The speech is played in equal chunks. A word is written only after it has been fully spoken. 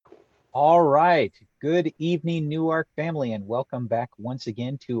All right. Good evening, Newark family, and welcome back once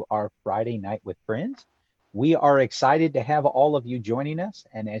again to our Friday Night with Friends. We are excited to have all of you joining us.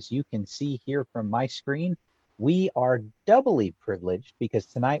 And as you can see here from my screen, we are doubly privileged because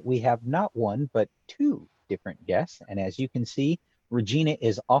tonight we have not one, but two different guests. And as you can see, Regina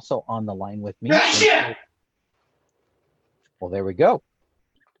is also on the line with me. Well, there we go.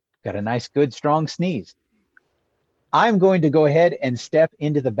 Got a nice, good, strong sneeze. I'm going to go ahead and step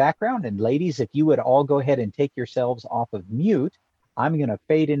into the background. And ladies, if you would all go ahead and take yourselves off of mute, I'm going to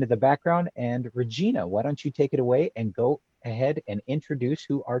fade into the background. And Regina, why don't you take it away and go ahead and introduce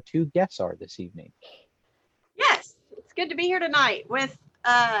who our two guests are this evening? Yes, it's good to be here tonight with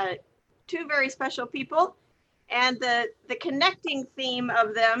two very special people. And the connecting theme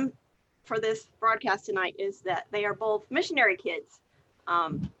of them for this broadcast tonight is that they are both missionary kids.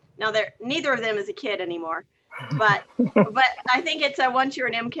 Now, neither of them is a kid anymore, but I think it's once you're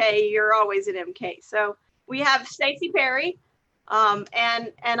an MK, you're always an MK. So we have Stacey Perry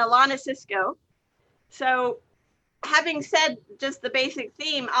and Allanah Sisco. So having said just the basic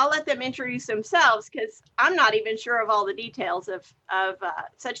theme, I'll let them introduce themselves because I'm not even sure of all the details of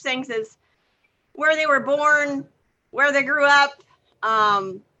such things as where they were born, where they grew up,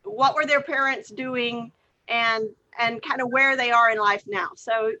 what were their parents doing, and kind of where they are in life now.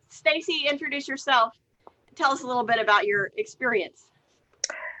 So Stacey, introduce yourself. Tell us a little bit about your experience.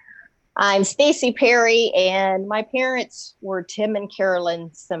 I'm Stacey Perry, and my parents were Tim and Carolyn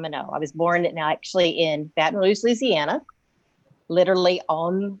Simoneaux. I was born actually in Baton Rouge, Louisiana, literally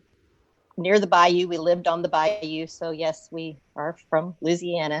near the bayou. We lived on the bayou. So yes, we are from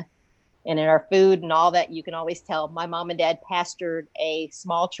Louisiana. And in our food and all that, you can always tell my mom and dad pastored a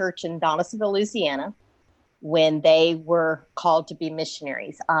small church in Donaldsonville, Louisiana, when they were called to be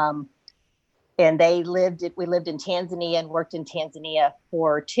missionaries. And we lived in Tanzania and worked in Tanzania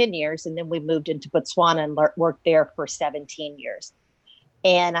for 10 years. And then we moved into Botswana and worked there for 17 years.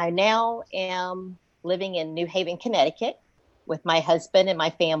 And I now am living in New Haven, Connecticut with my husband and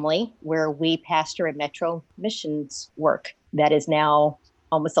my family, where we pastor a metro missions work that is now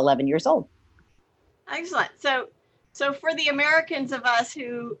almost 11 years old. Excellent. So for the Americans of us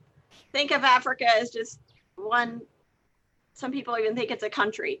who think of Africa as just one, some people even think it's a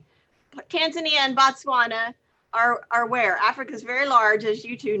country. Tanzania and Botswana are where? Africa is very large, as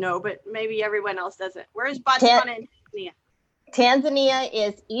you two know, but maybe everyone else doesn't. Where is Botswana and Tanzania? Tanzania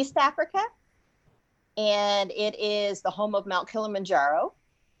is East Africa, and it is the home of Mount Kilimanjaro,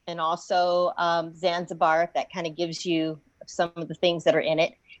 and also Zanzibar, if that kind of gives you some of the things that are in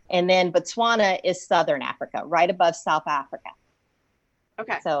it. And then Botswana is Southern Africa, right above South Africa.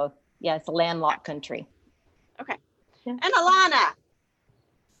 Okay. So yeah, it's a landlocked country. Okay. Yeah. And Allanah,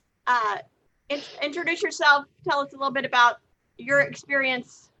 introduce yourself. Tell us a little bit about your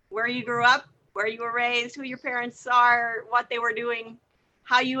experience, where you grew up, where you were raised, who your parents are, what they were doing,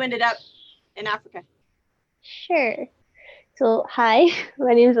 how you ended up in Africa. Sure. So, hi,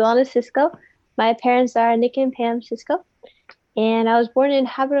 my name is Allanah Sisco. My parents are Nick and Pam Sisco, and I was born in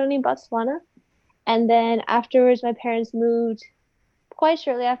Gaborone, Botswana. And then afterwards, my parents moved quite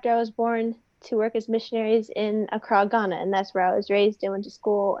shortly after I was born to work as missionaries in Accra, Ghana, and that's where I was raised and went to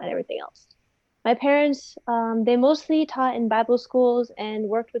school and everything else. My parents, they mostly taught in Bible schools and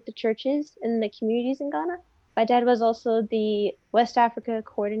worked with the churches in the communities in Ghana. My dad was also the West Africa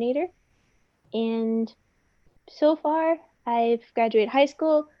coordinator. And so far, I've graduated high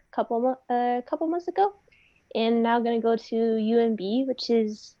school a couple months ago, and now going to go to UNB, which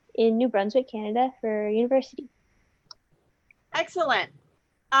is in New Brunswick, Canada, for university. Excellent.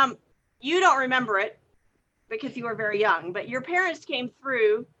 You don't remember it because you were very young, but your parents came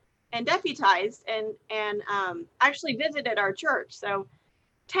through and deputized and actually visited our church. So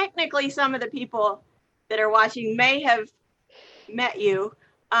technically some of the people that are watching may have met you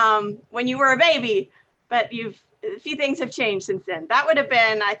when you were a baby, but a few things have changed since then. That would have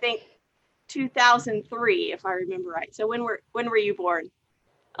been, I think, 2003, if I remember right. So when were you born,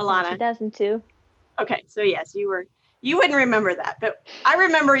 Allanah? 2002. Okay, so yes, you wouldn't remember that, but I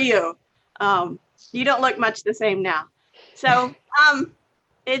remember you. You don't look much the same now. So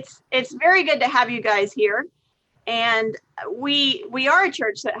it's very good to have you guys here. And we are a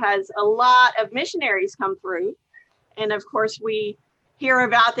church that has a lot of missionaries come through. And of course, we hear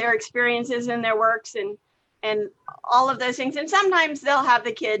about their experiences and their works and all of those things. And sometimes they'll have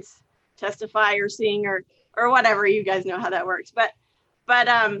the kids testify or sing or whatever. You guys know how that works. But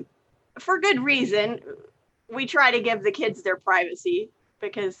for good reason, we try to give the kids their privacy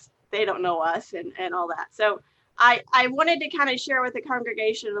because they don't know us and all that. So I wanted to kind of share with the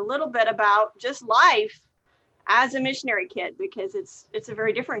congregation a little bit about just life as a missionary kid, because it's a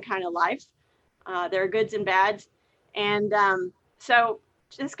very different kind of life. There are goods and bads. And so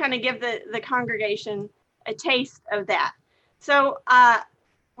just kind of give the congregation a taste of that. So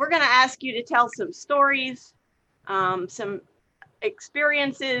we're going to ask you to tell some stories, some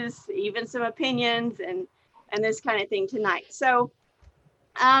experiences, even some opinions, and this kind of thing tonight. So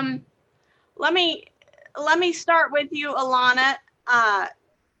let me start with you, Allanah.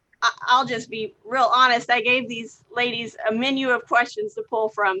 I'll just be real honest. I gave these ladies a menu of questions to pull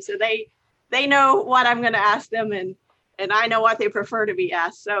from, so they know what I'm going to ask them, and I know what they prefer to be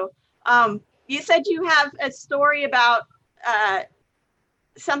asked. So you said you have a story about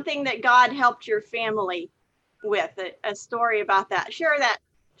something that God helped your family with, a story about that. Share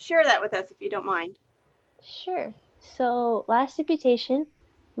that with us if you don't mind. Sure. So last deputation,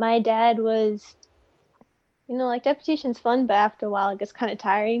 my dad was, like deputation's fun, but after a while it gets kind of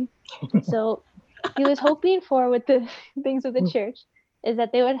tiring. So he was hoping for, with the things with the church, is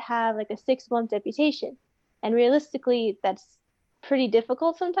that they would have like a 6-month deputation. And realistically, that's pretty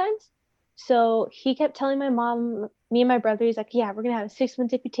difficult sometimes. So he kept telling my mom, me and my brother, he's like, yeah, we're going to have a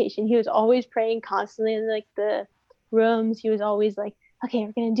 6-month deputation. He was always praying constantly in like the rooms. He was always like, okay,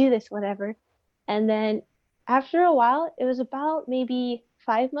 we're going to do this, whatever. And then after a while, it was about maybe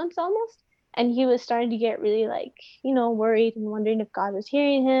 5 months almost. And he was starting to get really like, worried and wondering if God was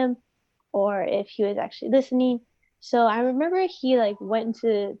hearing him or if he was actually listening. So I remember he like went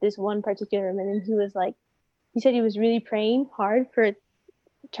into this one particular room, and then he said he was really praying hard for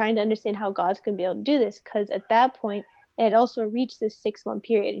trying to understand how God's going to be able to do this. Because at that point, it had also reached this 6-month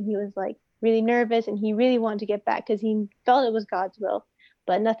period, and he was like really nervous, and he really wanted to get back because he felt it was God's will,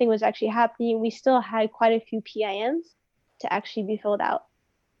 but nothing was actually happening. We still had quite a few PIMs to actually be filled out.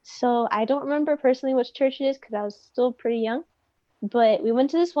 So I don't remember personally which church it is because I was still pretty young, but we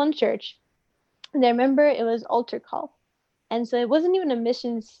went to this one church, and I remember it was altar call. And so it wasn't even a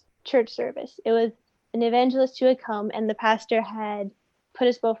missions church service. It was an evangelist who had come, and the pastor had put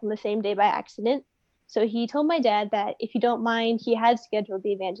us both on the same day by accident. So he told my dad that if you don't mind, he had scheduled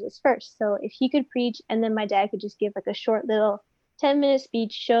the evangelist first. So if he could preach, and then my dad could just give like a short little 10-minute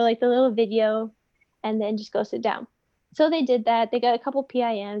speech, show like the little video, and then just go sit down. So they did that. They got a couple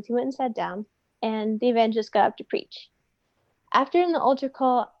PIMs. He went and sat down, and the evangelist got up to preach. After in the altar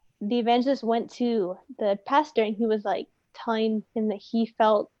call, the evangelist went to the pastor, and he was like telling him that he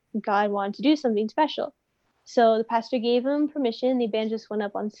felt God wanted to do something special. So the pastor gave him permission. The evangelist went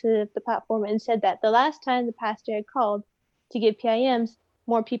up onto the platform and said that the last time the pastor had called to give PIMs,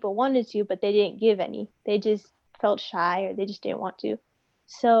 more people wanted to, but they didn't give any. They just felt shy, or they just didn't want to.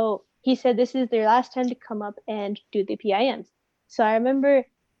 So he said this is their last time to come up and do the PIMs. So I remember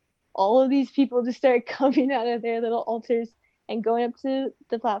all of these people just started coming out of their little altars and going up to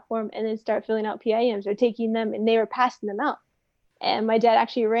the platform and then start filling out PIMs or taking them, and they were passing them out. And my dad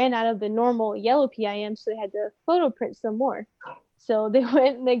actually ran out of the normal yellow PIMs, so they had to photo print some more. So they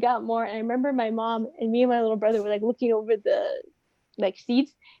went and they got more. And I remember my mom and me and my little brother were like looking over the like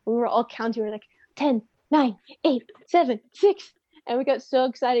seats, and we were all counting. We were like 10, 9, 8, 7, 6. And we got so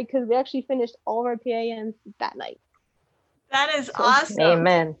excited because we actually finished all of our PIMs that night. That is awesome.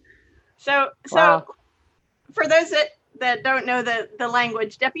 Amen. So Wow. For those that don't know the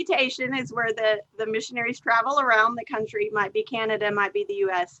language, deputation is where the missionaries travel around the country, might be Canada, might be the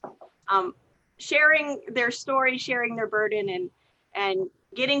US, sharing their story, sharing their burden, and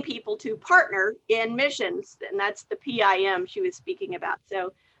getting people to partner in missions. And that's the PIM she was speaking about.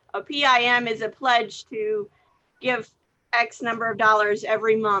 So a PIM is a pledge to give X number of dollars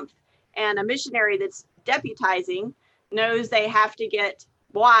every month. And a missionary that's deputizing knows they have to get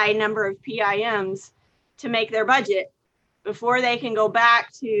Y number of PIMs to make their budget before they can go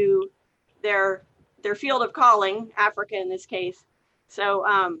back to their field of calling, Africa in this case. So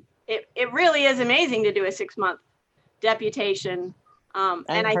it really is amazing to do a 6-month deputation.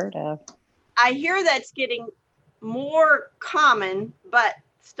 Unheard of. I hear that's getting more common, but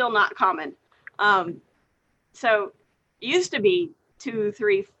still not common. So it used to be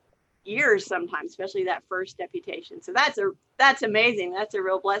 2-3 years sometimes, especially that first deputation. So that's amazing. That's a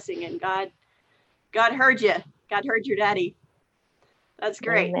real blessing, and God heard you. God heard your daddy. That's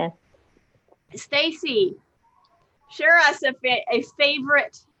great. Amen. Stacey, share us a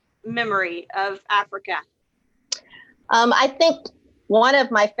favorite memory of Africa. I think one of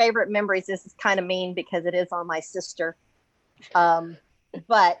my favorite memories, this is kind of mean because it is on my sister.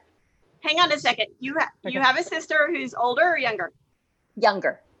 But hang on a second. You have a sister who's older or younger?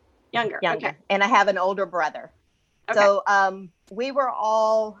 Younger. Okay. And I have an older brother. Okay. So we were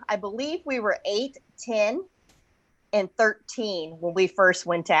all, I believe we were 8, 10, and 13 when we first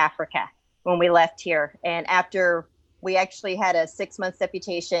went to Africa. when we left here. And after we actually had a 6-month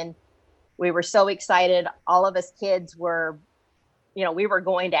deputation, we were so excited. All of us kids were, we were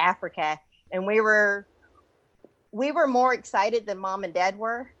going to Africa, and we were more excited than mom and dad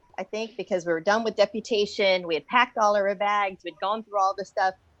were, I think, because we were done with deputation. We had packed all our bags. We'd gone through all this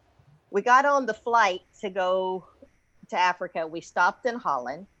stuff. We got on the flight to go to Africa. We stopped in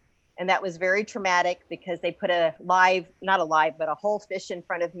Holland, and that was very traumatic because they put a whole fish in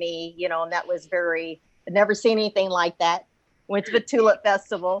front of me, and that was I'd never seen anything like that. Went to the Tulip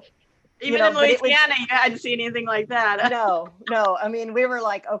Festival. Even in Louisiana, you hadn't seen anything like that. No. I mean, we were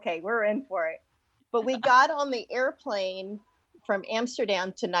like, okay, we're in for it. But we got on the airplane from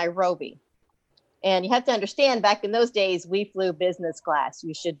Amsterdam to Nairobi. And you have to understand, back in those days, we flew business class.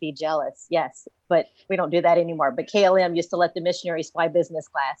 You should be jealous. Yes, but we don't do that anymore. But KLM used to let the missionaries fly business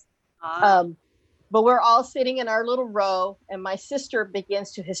class. But we're all sitting in our little row, and my sister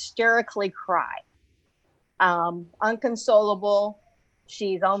begins to hysterically cry. Unconsolable.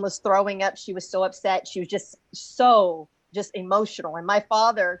 She's almost throwing up. She was so upset. She was just emotional. And my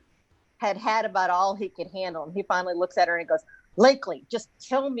father had about all he could handle. And he finally looks at her and he goes, "Lakely, just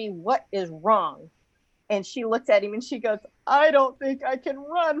tell me what is wrong." And she looks at him and she goes, "I don't think I can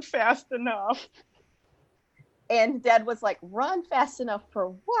run fast enough." And Dad was like, "Run fast enough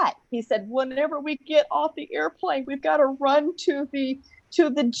for what?" He said, "Whenever we get off the airplane, we've got to run to the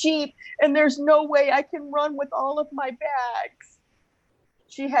Jeep, and there's no way I can run with all of my bags."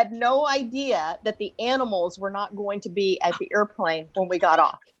 She had no idea that the animals were not going to be at the airplane when we got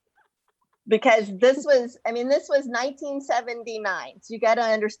off. Because this was 1979. So you got to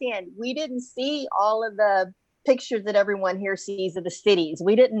understand, we didn't see all of the pictures that everyone here sees of the cities.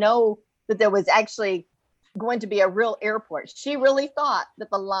 We didn't know that there was actually going to be a real airport. She really thought that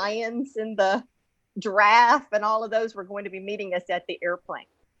the lions and the giraffe and all of those were going to be meeting us at the airplane.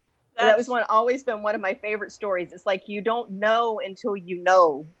 So that was always been one of my favorite stories. It's like, you don't know until you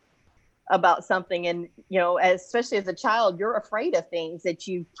know about something. And, especially as a child, you're afraid of things that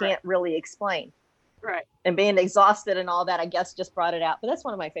you can't really explain. Right. And being exhausted and all that, I guess, just brought it out. But that's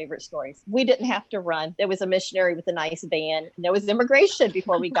one of my favorite stories. We didn't have to run. There was a missionary with a nice van. And there was immigration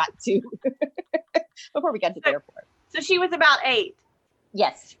before we got to the airport. So she was about 8.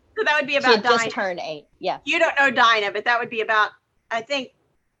 Yes. So that would be She about had Dinah. just turned 8. Yeah. You don't know Dinah, but that would be about, I think,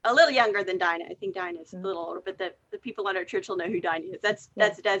 a little younger than Dinah. I think Dinah's a little older, but the people at our church will know who Dinah is. That's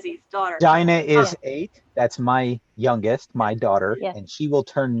Desi's daughter. Dinah is 8. That's my youngest, my daughter, Yeah. and she will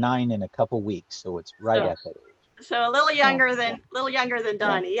turn 9 in a couple weeks. So it's right at that age. So a little younger than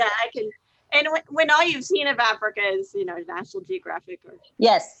Dinah. Yeah, I can. And when all you've seen of Africa is, National Geographic or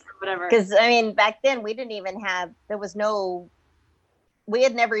Yes. whatever. Because back then we didn't even have. We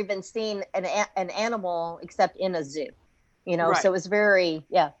had never even seen an animal except in a zoo. Right. So it was very,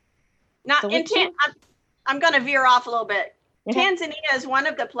 Not So in I'm going to veer off a little bit. Okay. Tanzania is one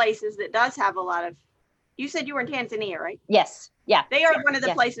of the places that does have a lot of. You said you were in Tanzania, right? yes, yeah, They are one of the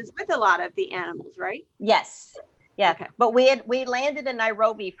Yeah. places with a lot of the animals, right? yes, yeah. Okay. But we landed in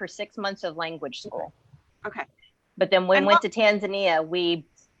Nairobi for 6 months of language school. Okay. But then when And we went to Tanzania,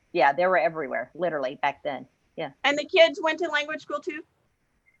 they were everywhere, literally back then. Yeah. And the kids went to language school too?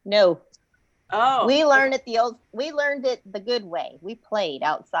 No, Oh. we learned it the good way. We played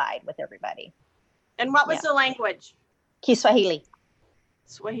outside with everybody. And what was the language? Kiswahili.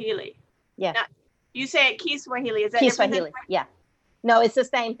 Swahili. Yeah. Now, you say it Kiswahili. Is that different Kiswahili. than- Yeah. No, it's the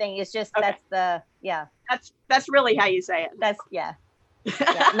same thing. It's just Okay. That's really how you say it. Yeah.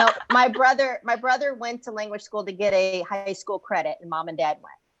 No, my brother went to language school to get a high school credit, and mom and dad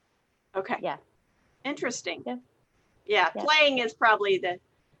went. Okay. Yeah. Interesting. Yeah. Yeah. Yeah. Playing is probably the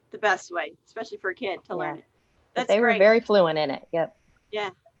best way, especially for a kid to learn it. That's They great. were very fluent in it. Yep.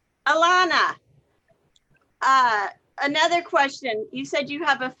 Allanah, another question. You said you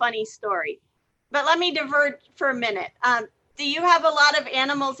have a funny story, but let me divert for a minute. Do you have a lot of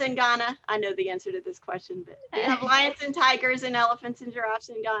animals in Ghana? I know the answer to this question, but do you have lions and tigers and elephants and giraffes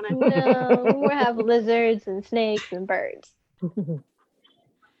in Ghana? No, we have lizards and snakes and birds.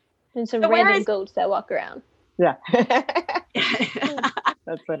 And some So where random is- goats that walk around. Yeah.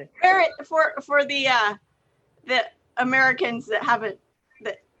 That's funny. For the Americans that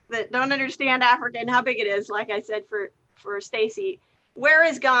don't understand Africa and how big it is, like I said for Stacey, where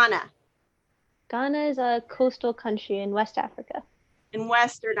is Ghana? Ghana is a coastal country in West Africa. In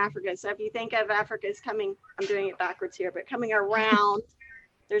Western Africa. So if you think of Africa as coming, I'm doing it backwards here, but coming around,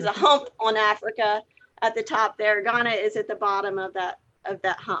 there's a hump on Africa at the top there. Ghana is at the bottom of that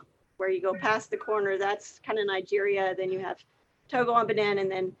hump. Where you go past the corner, that's kind of Nigeria. Then you have Togo and Benin,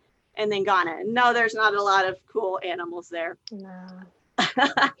 and then Ghana. No, there's not a lot of cool animals there. No.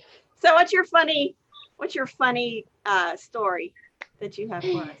 So what's your funny story that you have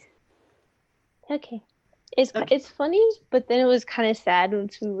for us? Okay. It's funny, but then it was kind of sad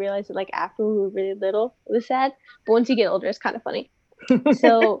once we realized that, like, after we were really little, it was sad. But once you get older, it's kind of funny.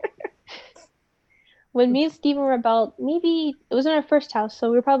 So when me and Steven were about, maybe it was in our first house, so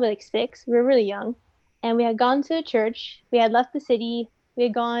we were probably like 6. We were really young, and we had gone to a church. We had left the city. We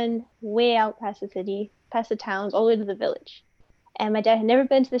had gone way out past the city, past the towns, all the way to the village. And my dad had never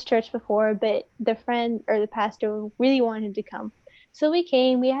been to this church before, but the friend or the pastor really wanted him to come. So we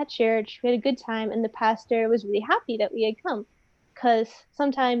came, we had church, we had a good time, and the pastor was really happy that we had come. Because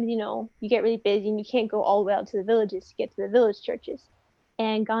sometimes, you get really busy and you can't go all the way out to the villages to get to the village churches.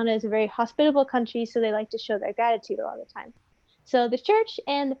 And Ghana is a very hospitable country, so they like to show their gratitude a lot of the time. So the church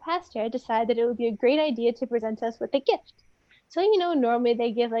and the pastor decided that it would be a great idea to present us with a gift. So, normally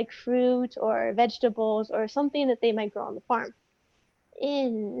they give like fruit or vegetables or something that they might grow on the farm.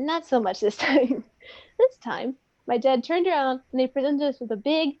 And not so much this time. This time, my dad turned around and they presented us with a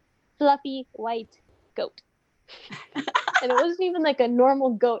big, fluffy, white goat. And it wasn't even like a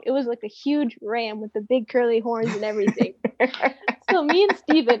normal goat. It was like a huge ram with the big curly horns and everything. So me and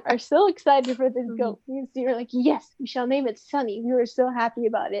Steven are so excited for this goat. Me and Steven are like, yes, we shall name it Sunny. We were so happy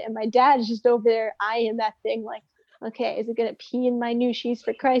about it. And my dad's just over there eyeing that thing like, okay, is it going to pee in my new She's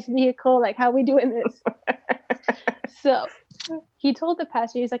for Christ vehicle? Like, how are we doing this? So he told the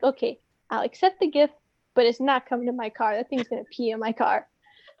pastor, he's like, okay, I'll accept the gift, but it's not coming to my car. That thing's going to pee in my car.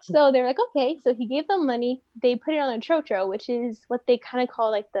 So they're like, okay. So he gave them money. They put it on a trotro, which is what they kind of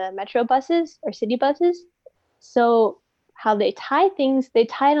call like the metro buses or city buses. So how they tie things, they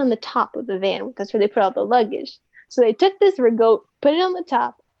tie it on the top of the van. That's where they put all the luggage. So they took this goat, put it on the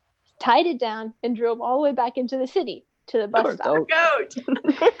top, tied it down, and drove all the way back into the city to the bus stop. Goat.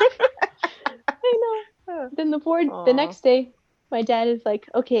 I know. Then the next day, my dad is like,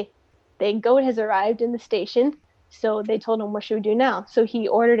 okay, the goat has arrived in the station. So they told him, what should we do now? So he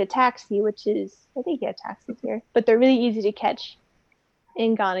ordered a taxi, which is, I think he had taxis here, but they're really easy to catch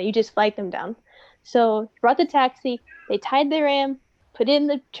in Ghana. You just flight them down. So he brought the taxi. They tied the ram, put it in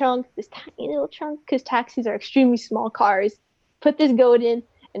the trunk, this tiny little trunk, because taxis are extremely small cars. Put this goat in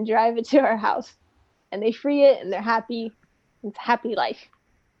and drive it to our house. And they free it, and they're happy. It's a happy life.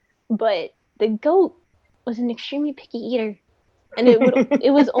 But the goat was an extremely picky eater. And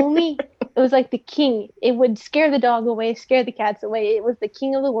it was like the king. It would scare the dog away, scare the cats away. It was the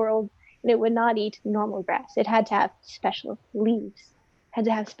king of the world, and it would not eat normal grass. It had to have special leaves. Had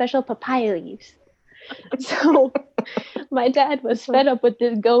to have special papaya leaves. So my dad was fed up with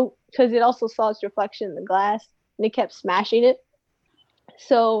this goat because it also saw its reflection in the glass, and it kept smashing it.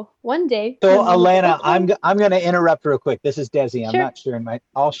 So one day. So Allanah, I'm going to interrupt real quick. This is Desi. I'm Sure. not sure.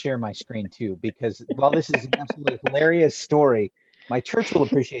 I'll share my screen too, because while this is an absolutely hilarious story, my church will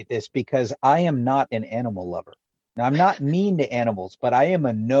appreciate this because I am not an animal lover. Now, I'm not mean to animals, but I am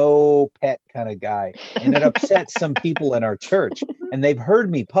a no pet kind of guy. And it upsets some people in our church. And they've heard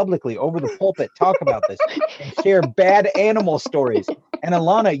me publicly over the pulpit talk about this and share bad animal stories. And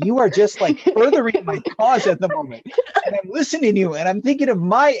Allanah, you are just like furthering my cause at the moment. And I'm listening to you and I'm thinking of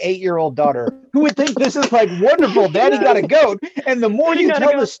my 8-year-old daughter who would think this is like wonderful. Daddy got a goat. And the more you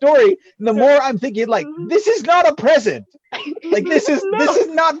tell the story, the more I'm thinking like, this is not a present. Like this is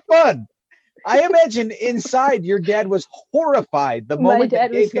not fun. I imagine inside your dad was horrified the moment they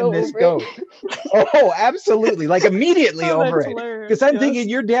gave him this goat. Oh, absolutely. Like immediately over it. Because I'm thinking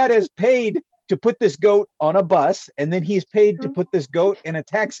your dad has paid to put this goat on a bus, and then he's paid to put this goat in a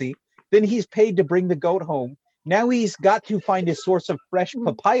taxi. Then he's paid to bring the goat home. Now he's got to find a source of fresh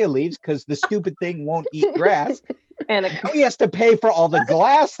papaya leaves because the stupid thing won't eat grass. And now he has to pay for all the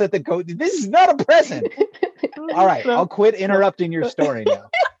glass that the goat. This is not a present. All right, I'll quit interrupting your story now.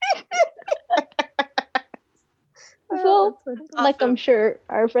 So, like I'm sure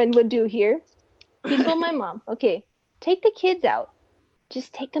our friend would do here, he told my mom, okay, take the kids out.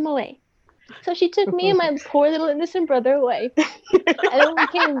 Just take them away. So she took me and my poor little innocent brother away. And when we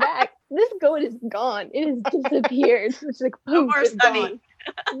came back, this goat is gone. It has disappeared. It's like, boom, it's gone.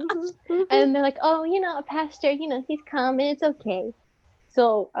 And they're like, oh, a pastor, he's coming. It's okay.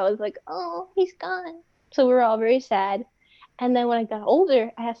 So I was like, oh, he's gone. So we were all very sad. And then when I got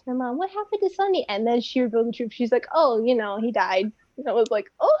older, I asked my mom, what happened to Sunny? And then she revealed the truth. She's like, oh, he died. And I was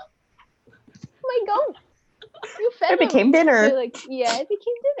like, oh, my goat. You fed him. It became dinner. They're like, yeah, it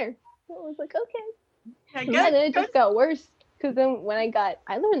became dinner. I was like, okay. And then it just got worse. Because then when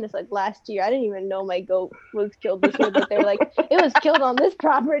I learned this like last year. I didn't even know my goat was killed this year. But they were like, it was killed on this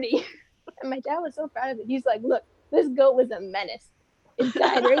property. And my dad was so proud of it. He's like, look, this goat was a menace. It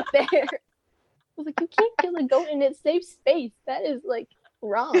died right there. I was like, you can't kill a goat in its safe space. That is like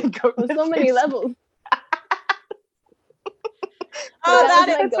wrong Goat on so in many face. levels. Oh, that that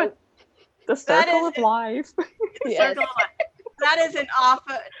was my is goat. The circle is of life. the Yes. circle of life. That is an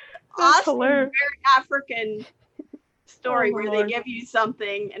awesome, hilarious. very African story Oh, my where Lord. they give you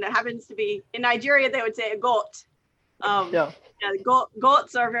something, and it happens to be in Nigeria. They would say a goat. Yeah.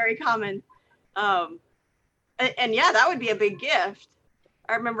 Goats are very common. And yeah, that would be a big gift.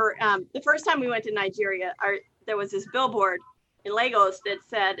 I remember the first time we went to Nigeria, there was this billboard in Lagos that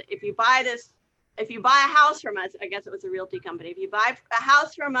said, if you buy a house from us, I guess it was a realty company. If you buy a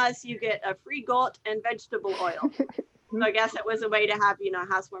house from us, you get a free goat and vegetable oil. So I guess it was a way to have, a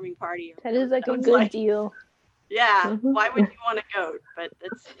housewarming party. That is like a was good deal. Yeah. Mhm. Why would you want a goat? But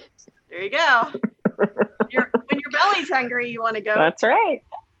there you go. When your belly's hungry, you want to go. That's right.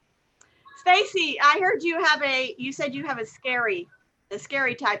 Stacey, I heard you said you have a scary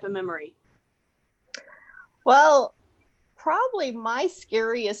type of memory. Well, probably my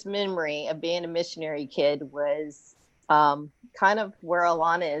scariest memory of being a missionary kid was kind of where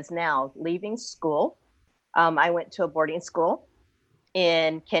Allanah is now, leaving school. I went to a boarding school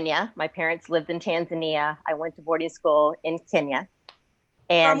in Kenya. My parents lived in Tanzania. I went to boarding school in Kenya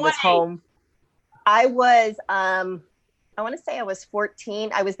and From was what home. I was, I want to say I was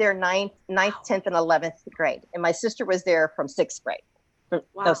 14. I was there 9th, 10th, and 11th grade. And my sister was there from 6th grade.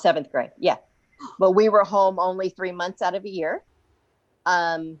 Wow. No, 7th grade. Yeah. But we were home only 3 months out of a year.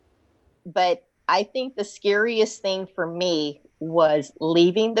 But I think the scariest thing for me was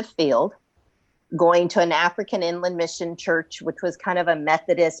leaving the field, going to an African Inland Mission church, which was kind of a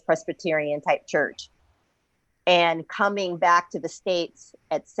Methodist Presbyterian type church, and coming back to the States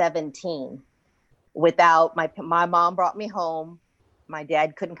at 17 without my mom brought me home. My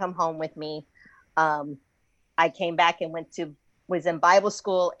dad couldn't come home with me. I came back and was in Bible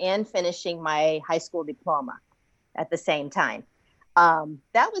school and finishing my high school diploma at the same time.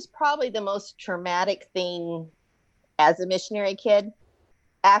 That was probably the most traumatic thing as a missionary kid.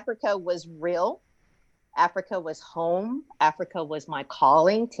 Africa was real. Africa was home. Africa was my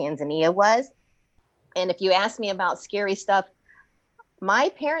calling. Tanzania was. And if you ask me about scary stuff, my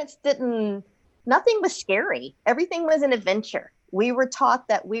parents nothing was scary. Everything was an adventure. We were taught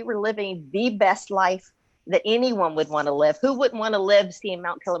that we were living the best life that anyone would want to live. Who wouldn't want to live seeing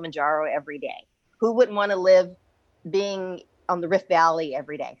Mount Kilimanjaro every day? Who wouldn't want to live being on the Rift Valley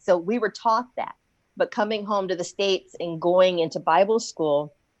every day? So we were taught that. But coming home to the States and going into Bible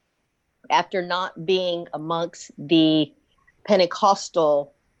school after not being amongst the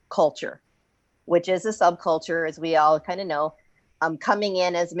Pentecostal culture, which is a subculture, as we all kind of know, coming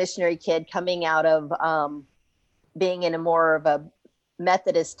in as a missionary kid, coming out of being in a more of a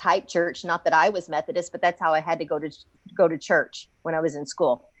Methodist type church. Not that I was Methodist, but that's how I had to go to church when I was in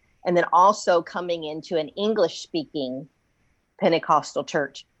school. And then also coming into an English speaking Pentecostal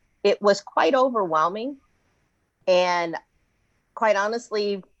church. It was quite overwhelming. And quite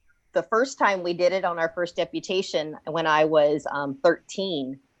honestly, the first time we did it on our first deputation, when I was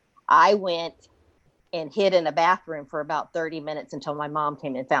 13, I went and hid in a bathroom for about 30 minutes until my mom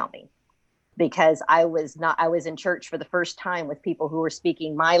came and found me, because I was in church for the first time with people who were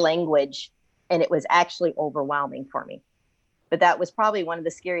speaking my language, and it was actually overwhelming for me. But that was probably one of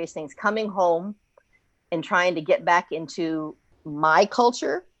the scariest things, coming home and trying to get back into my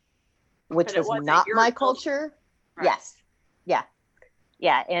culture, which was not my culture. Right. Yes. Yeah.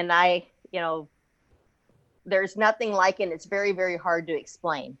 Yeah. And there's nothing like it. It's very, very hard to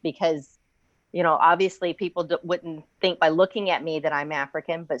explain because, obviously people wouldn't think by looking at me that I'm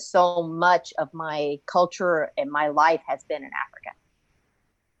African, but so much of my culture and my life has been in Africa.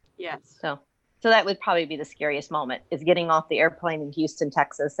 Yes. So that would probably be the scariest moment, is getting off the airplane in Houston,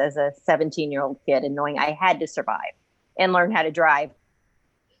 Texas as a 17-year-old kid and knowing I had to survive and learn how to drive.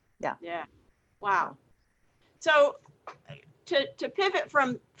 Yeah. Yeah. Wow. So to pivot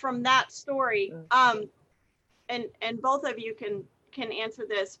from that story, and both of you can answer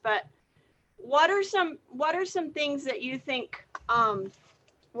this, but what are some things that you think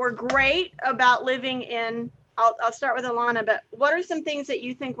were great about living in, I'll start with Allanah, but what are some things that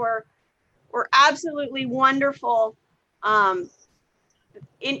you think were absolutely wonderful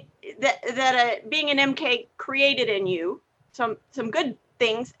in that being an MK created in you, some good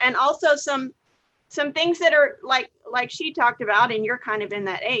things, and also some things that are like she talked about, and you're kind of in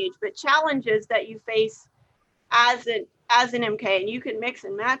that age, but challenges that you face as an MK, and you can mix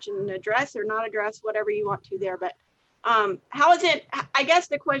and match and address or not address whatever you want to there. But how is it, I guess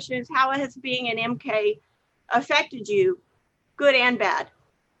the question is, how has being an MK affected you, good and bad?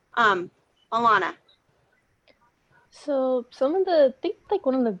 Allanah. So I think like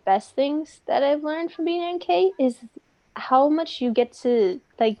one of the best things that I've learned from being an MK is how much you get to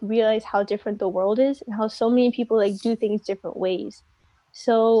like realize how different the world is and how so many people like do things different ways.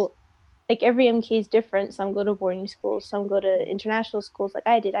 So like every MK is different. Some go to boarding schools, some go to international schools like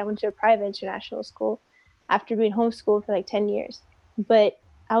I did. I went to a private international school after being homeschooled for like 10 years. But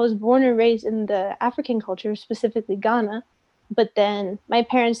I was born and raised in the African culture, specifically Ghana. But then my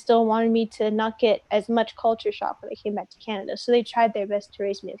parents still wanted me to not get as much culture shock when I came back to Canada. So they tried their best to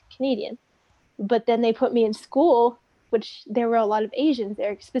raise me as a Canadian. But then they put me in school, which there were a lot of Asians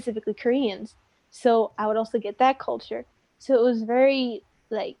there, specifically Koreans. So I would also get that culture. So it was very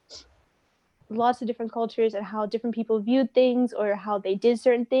like lots of different cultures and how different people viewed things or how they did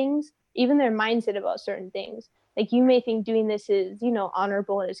certain things, even their mindset about certain things. Like you may think doing this is,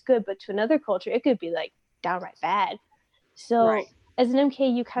 honorable and it's good, but to another culture, it could be like downright bad. So Right. as an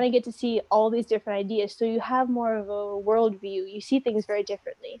MK, you kind of get to see all these different ideas. So you have more of a worldview. You see things very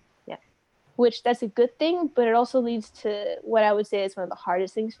differently. Yeah. Which that's a good thing, but it also leads to what I would say is one of the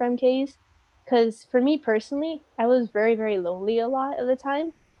hardest things for MKs. Because for me personally, I was very, very lonely a lot of the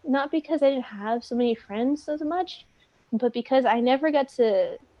time. Not because I didn't have so many friends as much, but because I never got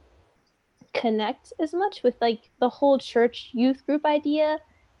to connect as much with like the whole church youth group idea.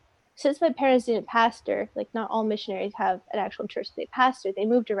 Since my parents didn't pastor, like not all missionaries have an actual church they pastor, they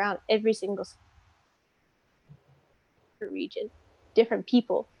moved around every single region, different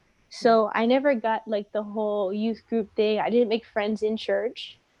people. So I never got like the whole youth group thing. I didn't make friends in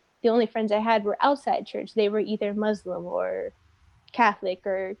church. The only friends I had were outside church. They were either Muslim or Catholic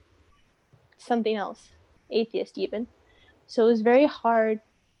or something else, atheist even. So it was very hard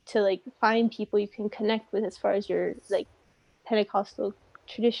to like find people you can connect with as far as your like Pentecostal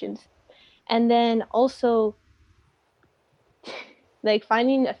traditions. And then also like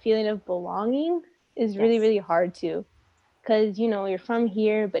finding a feeling of belonging is really, Yes. really hard too. Because you're from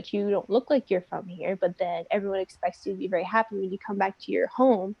here, but you don't look like you're from here. But then everyone expects you to be very happy when you come back to your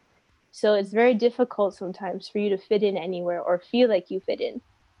home. So it's very difficult sometimes for you to fit in anywhere or feel like you fit in.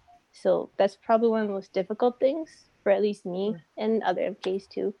 So that's probably one of the most difficult things for at least me and other MKs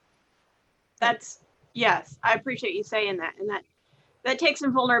too. That's yes. I appreciate you saying that, and that takes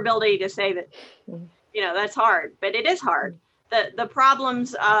some vulnerability to say that that's hard, but it is hard. The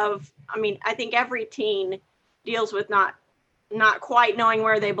problems of, I mean, I think every teen deals with not quite knowing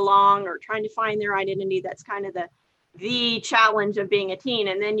where they belong or trying to find their identity. That's kind of the challenge of being a teen.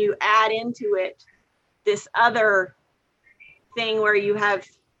 And then you add into it this other thing where you have,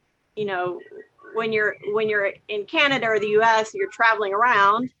 when you're in Canada or the US, you're traveling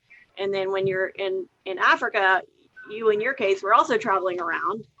around. And then when you're in Africa, you in your case were also traveling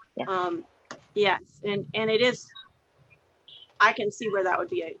around. Yeah. Yes. And it is, I can see where that would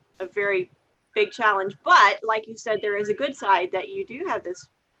be a very big challenge. But like you said, there is a good side that you do have this,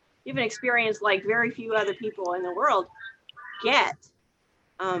 you have an experience like very few other people in the world get.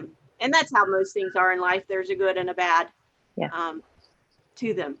 And that's how most things are in life. There's a good and a bad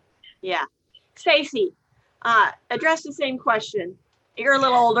to them. Yeah. Stacey, address the same question. You're a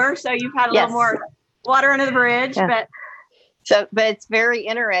little older, so you've had a little more water under the bridge, but it's very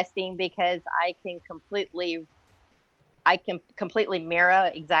interesting because I can completely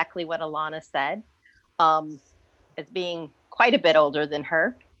mirror exactly what Allanah said. As being quite a bit older than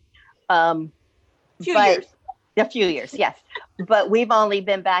her. Years. A few years, yes. But we've only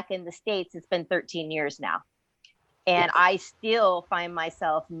been back in the States. It's been 13 years now. And I still find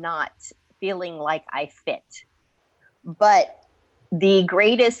myself not feeling like I fit. But the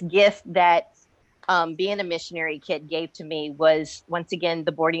greatest gift that being a missionary kid gave to me was, once again,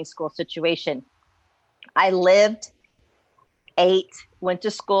 the boarding school situation. I lived, ate, went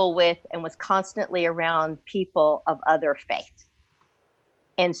to school with, and was constantly around people of other faith.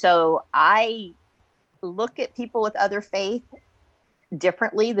 And so I look at people with other faith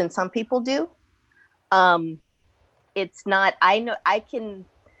differently than some people do. It's not, I know I can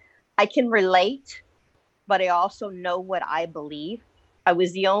relate, but I also know what I believe. I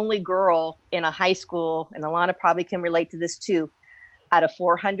was the only girl in a high school, and Allanah probably can relate to this too, out of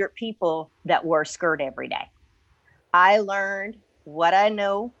 400 people that wore a skirt every day. I learned what I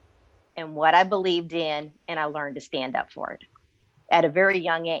know and what I believed in, and I learned to stand up for it at a very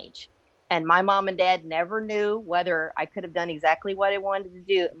young age. And my mom and dad never knew whether I could have done exactly what I wanted to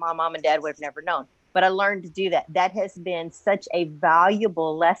do. My mom and dad would have never known. But I learned to do that. That has been such a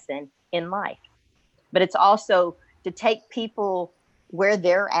valuable lesson in life. But it's also to take people where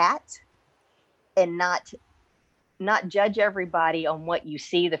they're at and not judge everybody on what you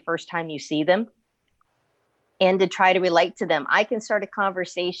see the first time you see them, and to try to relate to them. I can start a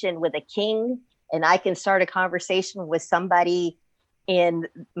conversation with a king, and I can start a conversation with somebody in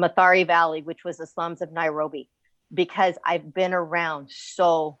Mathare Valley, which was the slums of Nairobi. because I've been around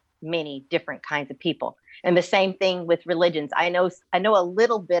so many different kinds of people. And the same thing with religions. I know a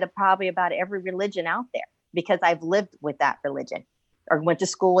little bit of probably about every religion out there because I've lived with that religion or went to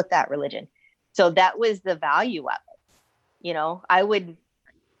school with that religion. So that was the value of it. You know, I would,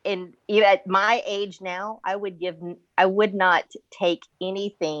 and even at my age now, I would not take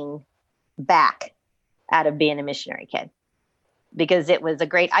anything back out of being a missionary kid, because it was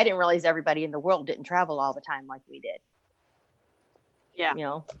I didn't realize everybody in the world didn't travel all the time like we did. Yeah. You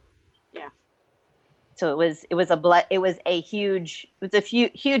know? Yeah. So it was a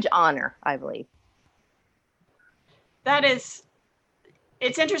huge honor, I believe.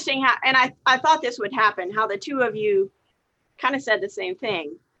 It's interesting how, and I thought this would happen, how the two of you kind of said the same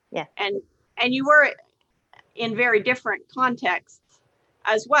thing. Yeah. And you were in very different contexts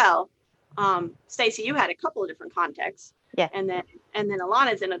as well. Stacey, you had a couple of different contexts. Yeah. And then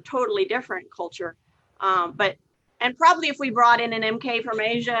Allanah's in a totally different culture. And probably if we brought in an MK from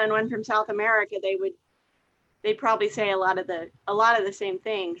Asia and one from South America, they'd probably say a lot of the same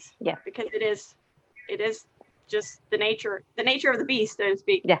things. Yeah. Because it is just the nature of the beast, so to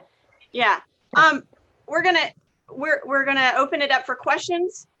speak. Yeah. Yeah. We're gonna open it up for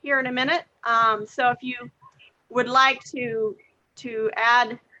questions here in a minute. So if you would like to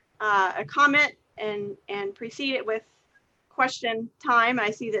add a comment and precede it with question time,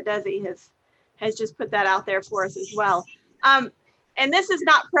 I see that Desi has just put that out there for us as well. And this is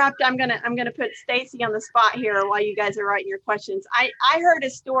not prepped. I'm gonna put Stacey on the spot here while you guys are writing your questions. I heard a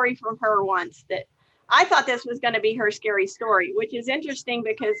story from her once that I thought this was going to be her scary story, which is interesting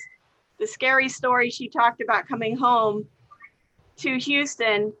because the scary story she talked about coming home to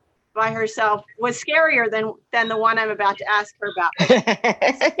Houston by herself was scarier than the one I'm about to ask her about.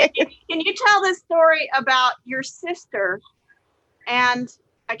 Can you tell the story about your sister? And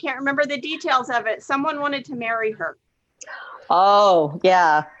I can't remember the details of it. Someone wanted to marry her. Oh,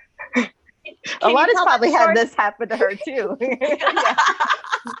 yeah. Alannah's probably had this happen to her too. Yeah.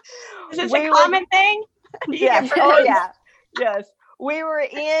 Is this a common thing? Yes. Oh, yeah. Yes. We were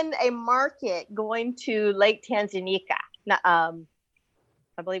in a market going to Lake Tanganyika. I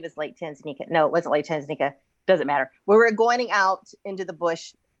believe it's Lake Tanganyika. No, it wasn't Lake Tanganyika. Doesn't matter. We were going out into the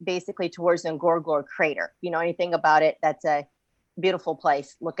bush, basically towards the Ngorongoro crater. You know anything about it? That's a beautiful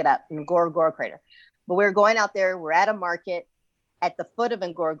place. Look it up, Ngorongoro crater. But we were going out there. We're at a market at the foot of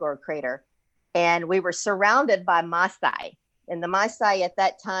Ngorongoro crater, and we were surrounded by Maasai. And the Maasai at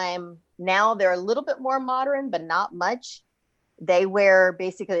that time, now they're a little bit more modern, but not much. They wear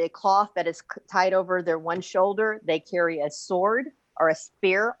basically a cloth that is tied over their one shoulder. They carry a sword or a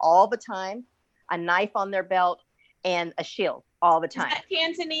spear all the time, a knife on their belt, and a shield all the time.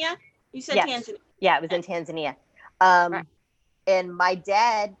 Is that Tanzania? You said yes. Tanzania. Yeah, it was in Tanzania. Right. And my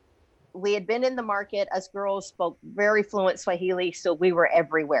dad, we had been in the market. Us girls spoke very fluent Swahili, so we were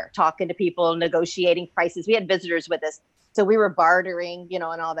everywhere, talking to people, negotiating prices. We had visitors with us, so we were bartering, and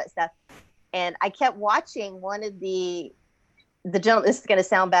all that stuff. And I kept watching one of the gentlemen. This is going to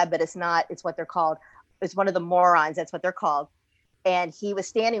sound bad, but it's not. It's what they're called. It's one of the morons. That's what they're called. And he was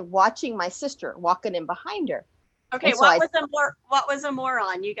standing watching my sister walking in behind her. Okay, what was a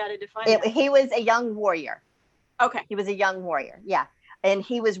moron? You got to define it. He was a young warrior. Okay. He was a young warrior. Yeah. And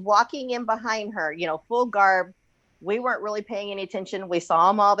he was walking in behind her, full garb. We weren't really paying any attention. We saw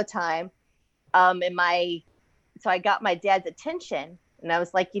him all the time. So I got my dad's attention, and I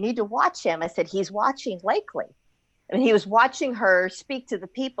was like, you need to watch him. I said, he's watching Lakely. And he was watching her speak to the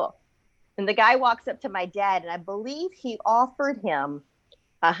people. And the guy walks up to my dad, and I believe he offered him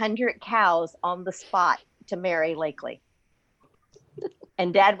 100 cows on the spot to marry Lakely.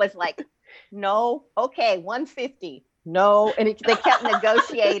 And Dad was like, no, okay, 150. No. And they kept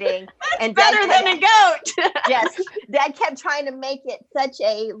negotiating. And better than a goat. Yes. Dad kept trying to make it such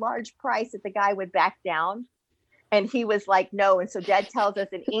a large price that the guy would back down. And he was like, no. And so Dad tells us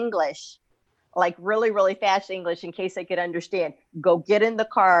in English, like really, really fast English, in case I could understand, go get in the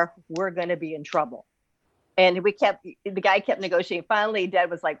car. We're going to be in trouble. And the guy kept negotiating. Finally, Dad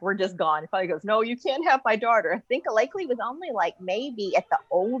was like, we're just gone. Finally goes, no, you can't have my daughter. I think Lakely was only like maybe at the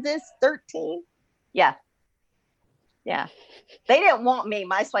oldest 13. Yeah. Yeah. They didn't want me.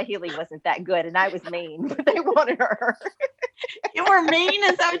 My Swahili wasn't that good, and I was mean, but they wanted her. You were mean?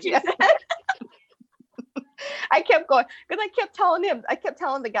 Is that what you said? I kept going because I kept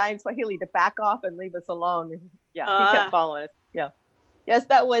telling the guy in Swahili to back off and leave us alone. Yeah, he kept following us. Yeah. Yes,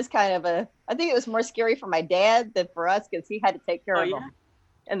 that was kind of I think it was more scary for my dad than for us because he had to take care of him.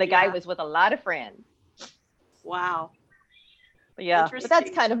 And the guy was with a lot of friends. Wow. But yeah, but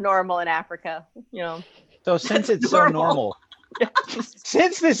that's kind of normal in Africa, So since it's so normal,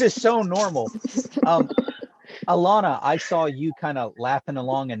 since this is so normal, Allanah, I saw you kind of laughing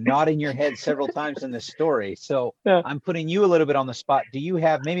along and nodding your head several times in the story. So Yeah. I'm putting you a little bit on the spot. Do you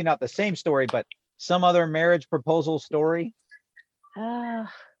have maybe not the same story, but some other marriage proposal story?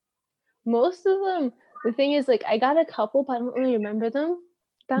 Most of them, the thing is, like, I got a couple, but I don't really remember them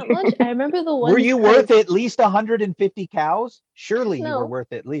that much. I remember the Were ones you worth at least 150 cows? Surely you were No.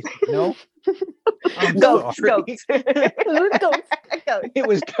 worth at least, no? I'm Goats, sorry. goats. Goats. Goats. It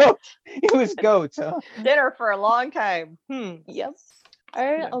was goats. It was goats, huh? Dinner for a long time. Yep.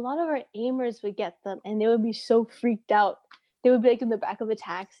 Yeah. A lot of our aimers would get them, and they would be so freaked out. They would be like in the back of a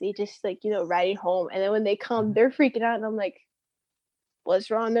taxi, just like, riding home. And then when they come, they're freaking out, and I'm like,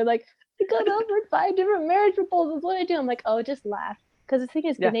 "What's wrong?" They're like, "I got offered 5 different marriage proposals. What do I do?" I'm like, "Oh, just laugh." Because the thing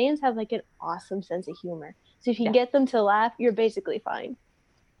is, Yeah. Ghanaians have like an awesome sense of humor. So if you Yeah. get them to laugh, you're basically fine.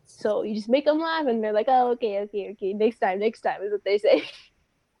 So you just make them laugh, and they're like, "Oh, okay. Next time is what they say."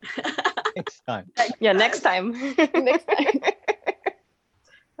 Next time. Yeah, next time. Next time.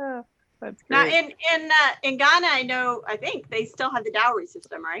 Oh, that's great. Now in Ghana, I think they still have the dowry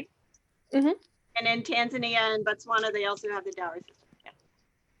system, right? Mhm. And in Tanzania and Botswana, they also have the dowry system. Yeah.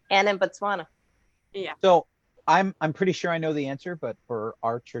 And in Botswana. Yeah. So I'm pretty sure I know the answer, but for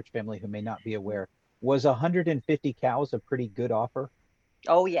our church family who may not be aware, was 150 cows a pretty good offer?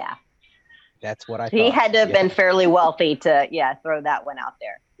 Oh yeah. That's what I thought. He had to have Yeah. been fairly wealthy to throw that one out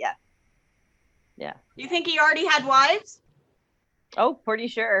there. Yeah. Yeah. Do you think he already had wives? Oh, pretty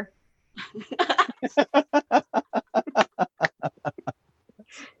sure.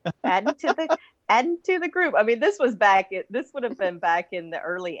 Adding to the group. I mean, this would have been back in the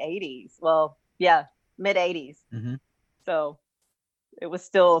early 80s. Well, yeah, mid 80s. Mhm. So it was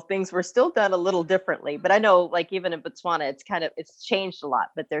things were still done a little differently. But I know, like, even in Botswana, it's changed a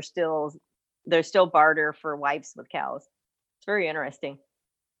lot, but there's still barter for wives with cows. It's very interesting.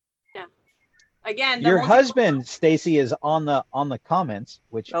 Yeah. Again, Your husband, Stacey, is on the comments,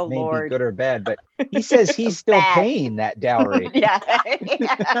 which Oh, may Lord. be good or bad, but he says he's still Bad. paying that dowry. Yeah.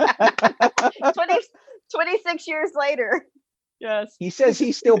 26 years later. Yes. He says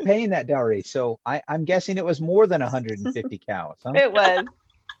he's still paying that dowry. So I'm guessing it was more than 150 cows, huh? It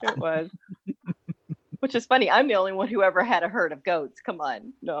was. Which is funny. I'm the only one who ever had a herd of goats. Come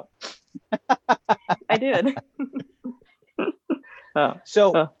on. No. I did.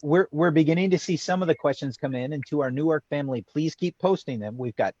 So we're beginning to see some of the questions come in, and to our Newark family, please keep posting them.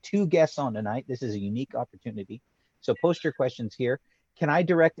 We've got 2 guests on tonight. This is a unique opportunity. So post your questions here. Can I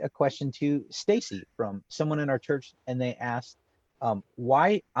direct a question to Stacey from someone in our church? And they asked,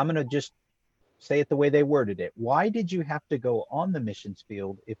 why, I'm going to just say it the way they worded it. Why did you have to go on the missions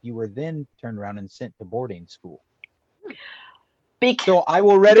field if you were then turned around and sent to boarding school? So I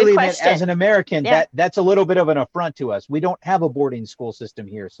will readily admit, as an American, that's a little bit of an affront to us. We don't have a boarding school system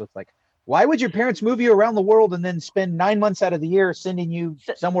here. So it's like, why would your parents move you around the world and then spend 9 months out of the year sending you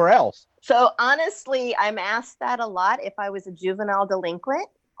somewhere else? So honestly, I'm asked that a lot if I was a juvenile delinquent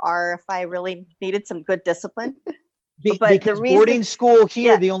or if I really needed some good discipline. But because boarding school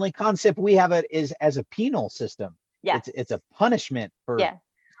here, the only concept we have it is as a penal system. Yeah. It's a punishment for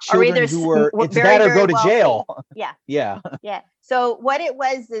children who are, it's very, that or go to jail. Yeah. Yeah. Yeah. So what it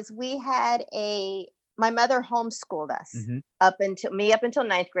was is we had my mother homeschooled us up until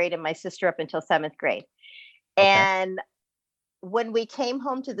 9th grade and my sister up until 7th grade. Okay. And when we came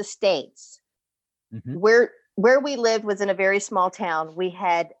home to the States, where we lived was in a very small town. We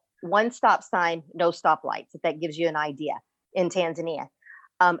had 1 stop sign, no stoplights, if that gives you an idea, in Tanzania,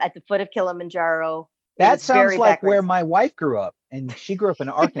 at the foot of Kilimanjaro. That sounds like where my wife grew up, and she grew up in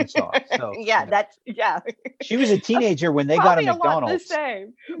Arkansas. So she was a teenager when they got a McDonald's. The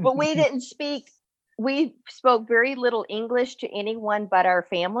same. But we spoke very little English to anyone but our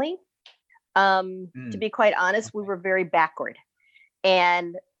family. To be quite honest, we were very backward.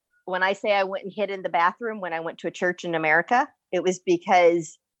 And when I say I went and hid in the bathroom when I went to a church in America, it was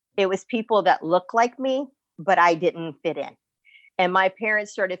because it was people that looked like me, but I didn't fit in. And my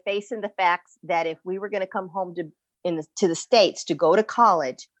parents started facing the facts that if we were going to come home to the States to go to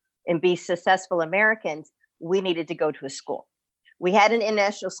college and be successful Americans, we needed to go to a school. We had an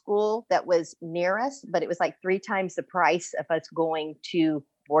international school that was near us, but it was like 3 times the price of us going to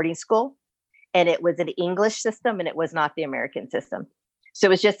boarding school. And it was an English system and it was not the American system. So it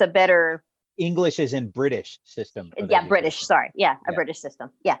was just a better. English is in British system. Yeah, British. Sorry. Yeah, a British system.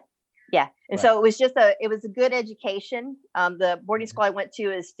 Yeah. Yeah. And so it was a good education. The boarding school I went to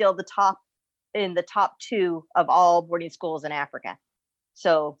is still the top 2 of all boarding schools in Africa.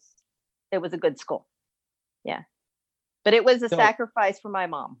 So it was a good school. Yeah. But it was a sacrifice for my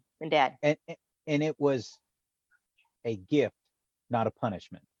mom and dad. And it was a gift, not a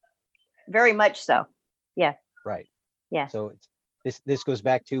punishment. Very much so. Yeah. Right. Yeah. So this goes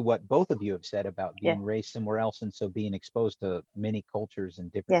back to what both of you have said about Yeah. being raised somewhere else, and so being exposed to many cultures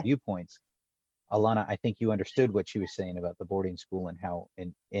and different Yeah. viewpoints. Allanah, I think you understood what she was saying about the boarding school and how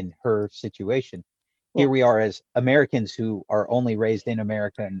in her situation, Yeah. here we are as Americans who are only raised in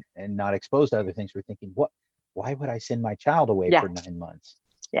America and not exposed to other things. We're thinking, why would I send my child away Yeah. for 9 months?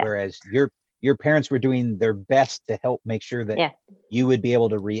 Yeah. Whereas your parents were doing their best to help make sure that Yeah. you would be able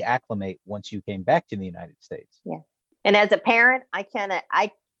to reacclimate once you came back to the United States. Yeah. And as a parent,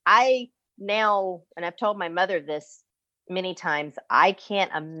 I now, and I've told my mother this many times, I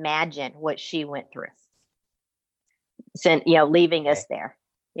can't imagine what she went through since, leaving us there.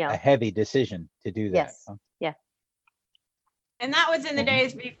 A heavy decision to do that. Yes. Huh? Yeah. And that was in the Mhm.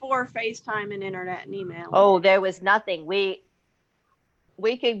 days before FaceTime and internet and email. Oh, there was nothing. We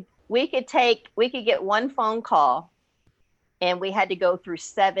could get one phone call, and we had to go through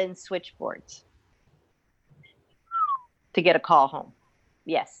 7 switchboards to get a call home.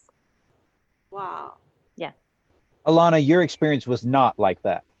 Yes. Wow. Yeah. Allanah, your experience was not like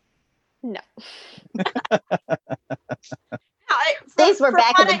that. No. These were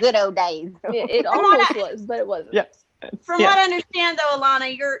back in the good old days. It almost was, but it wasn't. Yeah. From what I understand, though,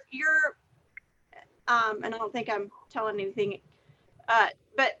 Allanah, you're and I don't think I'm telling anything,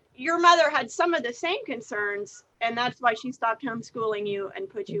 but your mother had some of the same concerns, and that's why she stopped homeschooling you and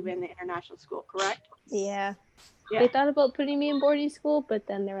put you in the international school, correct? Yeah. Yeah. They thought about putting me in boarding school, but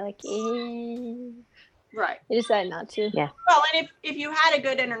then they were like, Right. They decided not to. Yeah. Well, and if you had a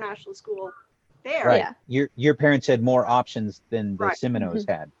good international school there, Right. Yeah. Your parents had more options than the Right. Simoneaux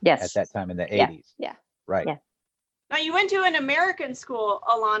had Yes. at that time in the Yeah. 80s. Yeah. Right. Yeah. Now you went to an American school,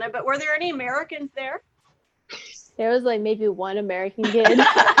 Allanah, but were there any Americans there? There was like maybe one American kid.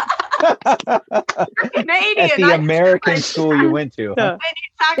 Canadian. At the American school you went to. Huh? And you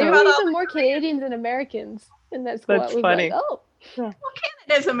talking There about were all, even more Canadians than Americans in that school. That's I was funny. like, oh, well,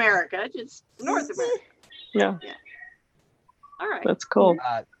 Canada's America, just North America. Yeah. All right. That's cool.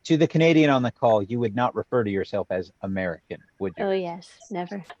 To the Canadian on the call, you would not refer to yourself as American, would you? oh yes,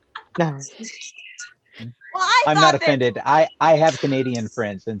 never. No. Well, I I'm thought not that- offended. I have Canadian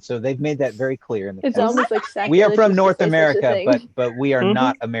friends, and so they've made that very clear in the It's past. almost like We are sacrilegious from to North say such a America, thing. but we are Mhm.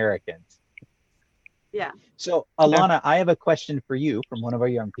 not Americans. Yeah. So Allanah, I have a question for you from one of our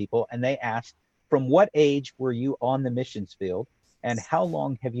young people, and they asked, from what age were you on the missions field, and how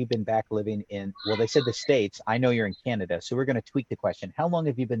long have you been back living in, well, they said the States. I know you're in Canada, so we're going to tweak the question. How long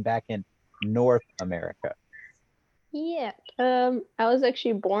have you been back in North America? Yeah. I was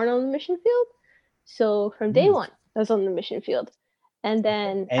actually born on the mission field. So from day one, I was on the mission field. And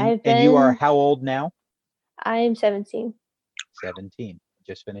then And you are how old now? I'm 17. 17.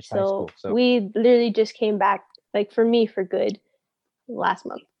 Just finished high So school. So we literally just came back, like for me, for good last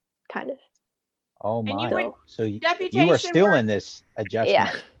month, kind of. oh And you my. went So you deputation are still work- in this adjustment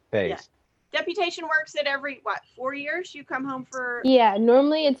Yeah. phase. Deputation works at every 4 years? You come home for Yeah,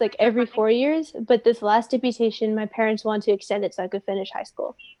 normally it's like every Funding? 4 years, but this last deputation, my parents wanted to extend it so I could finish high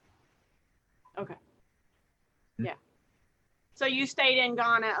school. so you stayed in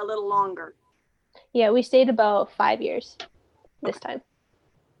Ghana a little longer. Yeah, we stayed about 5 years this time.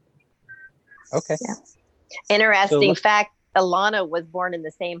 Okay. Yeah. Interesting So- fact, Allanah was born in the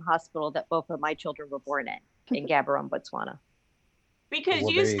same hospital that both of my children were born in Gaborone, Botswana. Because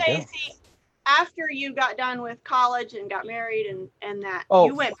Well, you, there you go. Stacey, after you got done with college and got married and that, Oh,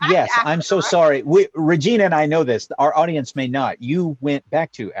 you went back yes. to Africa, I'm so right? sorry. Regina and I know this. Our audience may not. You went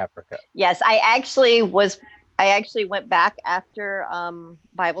back to Africa. Yes, I actually went back after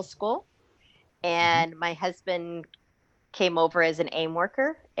Bible school, and my husband came over as an AIM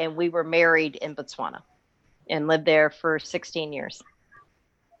worker, and we were married in Botswana and lived there for 16 years.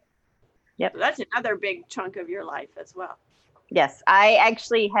 So that's another big chunk of your life as well. Yes, I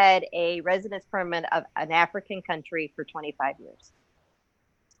actually had a residence permit of an African country for 25 years.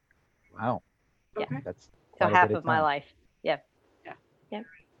 Wow. Yeah. Okay. That's So quite a half bit of my time. life. Yeah.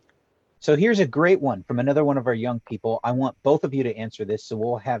 So here's a great one from another one of our young people. I want both of you to answer this. So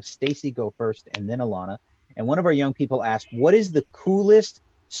we'll have Stacey go first and then Allanah. And one of our young people asked, what is the coolest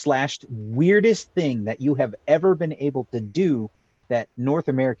 / weirdest thing that you have ever been able to do that North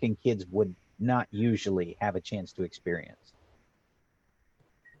American kids would not usually have a chance to experience?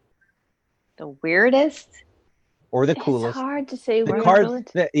 The weirdest? Or the It's coolest? hard to say The weird.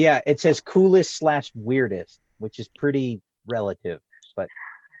 card, yeah, it says coolest / weirdest, which is pretty relative. But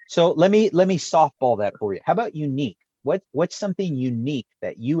so let me softball that for you. How about unique? What's something unique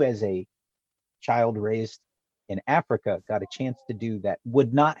that you as a child raised in Africa got a chance to do that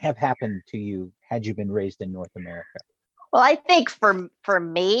would not have happened to you had you been raised in North America? Well, I think for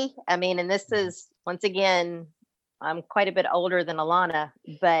me, I mean, and this is once again, I'm quite a bit older than Allanah,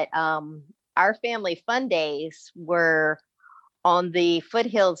 but our family fun days were on the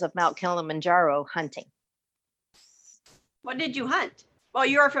foothills of Mount Kilimanjaro hunting. What did you hunt? Well,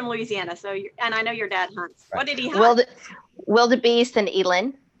 you're from Louisiana, so and I know your dad hunts. Right. What did he hunt? Wildebeest and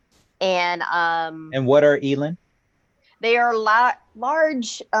eland, and what are eland? they are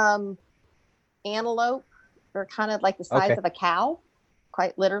large antelope. They're kind of like the size of a cow,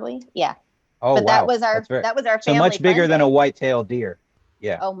 quite literally. Yeah. Oh, but wow. that was our So family much bigger fun than a day. white-tailed deer.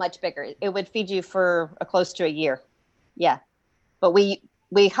 Yeah. Oh, much bigger. It would feed you for close to a year. Yeah. But we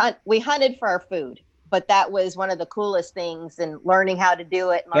hunted for our food. But that was one of the coolest things, and learning how to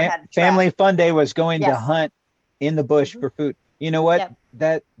do it and learn how to track. Family fun day was going to hunt in the bush for food. You know what?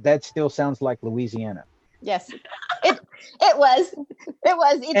 Yep. That still sounds like Louisiana. Yes, it was.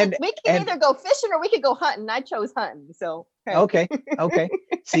 We could either go fishing or we could go hunting. I chose hunting. So okay.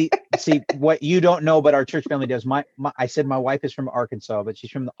 See what you don't know, but our church family does. I said my wife is from Arkansas, but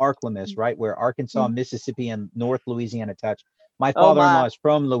she's from the Arklamis, right, where Arkansas, Mississippi, and North Louisiana touch. My father-in-law is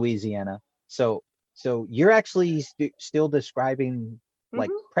from Louisiana, so you're actually still describing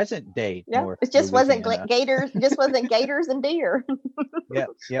like present day. Yeah, North it just Louisiana. wasn't gators. It just wasn't gators and deer. Yeah.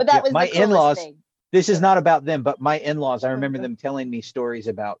 But that was my the coolest in-laws. thing. This is not about them, but my in-laws, I remember them telling me stories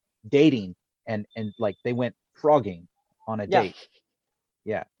about dating and like they went frogging on a date.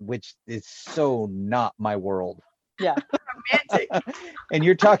 Yeah, which is so not my world. Yeah. Romantic. And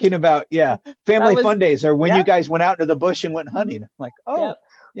you're talking about, family fun days, or when you guys went out into the bush and went hunting. I'm like, but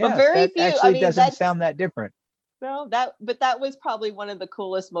very few actually doesn't sound that different. No, that was probably one of the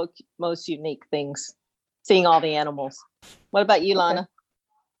coolest, most unique things, seeing all the animals. What about you, Lana?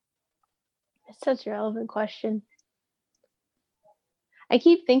 It's such a relevant question. I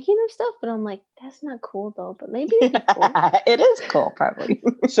keep thinking of stuff, but I'm like, that's not cool though. But maybe it'd be cool. It is cool, probably.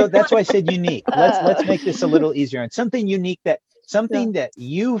 So that's why I said unique. Let's make this a little easier. And something unique that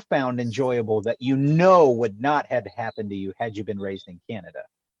you found enjoyable that you know would not have happened to you had you been raised in Canada.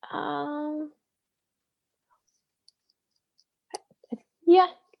 Yeah.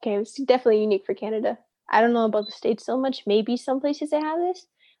 Okay, it's definitely unique for Canada. I don't know about the States so much. Maybe some places they have this,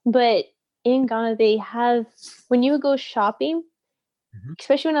 but in Ghana, they have, when you would go shopping,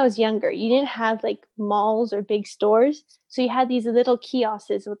 especially when I was younger, you didn't have like malls or big stores. So you had these little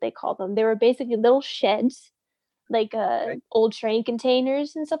kiosks, what they call them. They were basically little sheds, like old train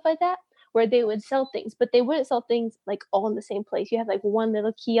containers and stuff like that, where they would sell things, but they wouldn't sell things like all in the same place. You have like one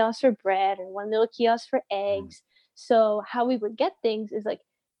little kiosk for bread or one little kiosk for eggs. So how we would get things is like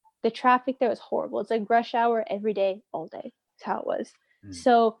the traffic there was horrible. It's like rush hour every day, all day. That's how it was.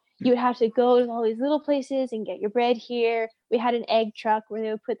 So you would have to go to all these little places and get your bread here. We had an egg truck where they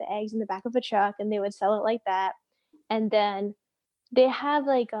would put the eggs in the back of a truck and they would sell it like that. And then they have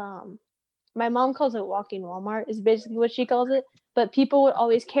like, my mom calls it walking Walmart is basically what she calls it. But people would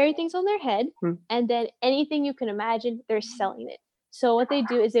always carry things on their head. And then anything you can imagine, they're selling it. So what they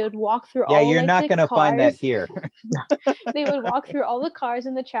do is they would walk through all you're like, not going to find that here. They would walk through all the cars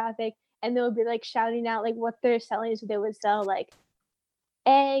in the traffic and they would be like shouting out like what they're selling. So they would sell like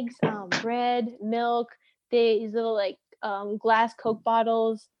eggs, bread, milk, these little like glass Coke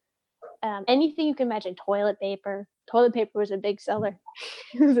bottles, anything you can imagine. Toilet paper was a big seller.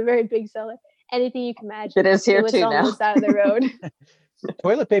 It was a very big seller. Anything you can imagine. It is here too now. On the side of the road.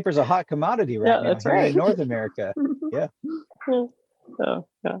 Toilet paper is a hot commodity right now. That's right. In North America. Yeah.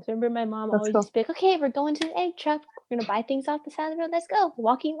 So remember my mom always used to be like, okay, we're going to the egg truck. We're going to buy things off the side of the road. Let's go.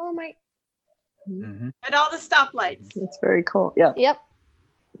 Walking Walmart. At all the stoplights. It's very cool. Yeah. Yep.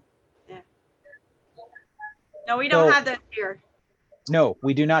 No, we don't have that here. No,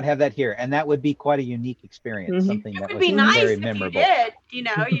 we do not have that here. And that would be quite a unique experience. Something that would was be nice very if memorable. You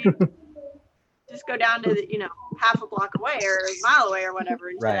did, you just go down to the, half a block away or a mile away or whatever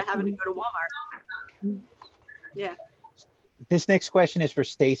instead of having to go to Walmart. Yeah. This next question is for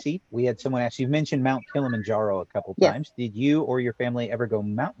Stacey. We had someone ask, you've mentioned Mount Kilimanjaro a couple times. Did you or your family ever go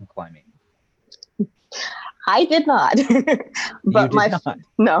mountain climbing? I did not. But not.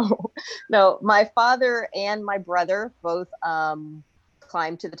 No, my father and my brother both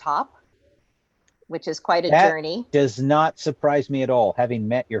climbed to the top, which is quite a journey. Does not surprise me at all, having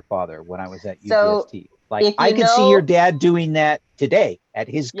met your father when I was at So, UVST. Like I can see your dad doing that today at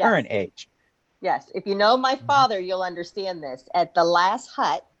his current age. Yes, if you know my father, you'll understand this. At the last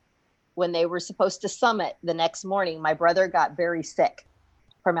hut, when they were supposed to summit the next morning, my brother got very sick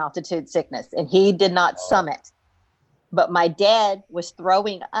from altitude sickness, and he did not summit. But my dad was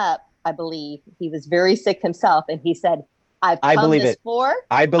throwing up, I believe. He was very sick himself, and he said, I've come this far.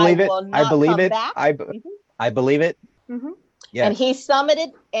 I believe it. will I not believe come it. back." I believe it. Yes. And he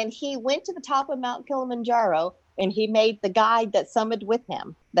summited, and he went to the top of Mount Kilimanjaro, and he made the guide that summited with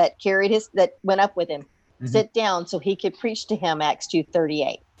him, that went up with him, sit down so he could preach to him Acts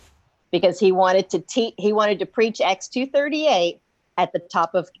 2:38, because he wanted to preach Acts 2:38 at the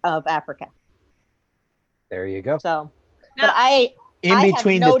top of Africa. There you go. So, Now, but I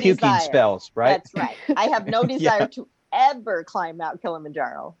between have no the puking desire. spells, right? That's right. I have no desire to ever climb Mount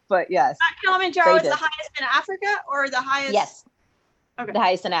Kilimanjaro, but yes. Mount Kilimanjaro is did. the highest in Africa, or the highest? Yes. Okay. The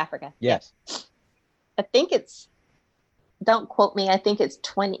highest in Africa. Yes. I think it's, don't quote me, I think it's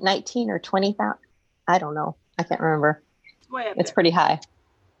 19 or 20,000. I don't know. I can't remember. It's way up It's there. pretty high.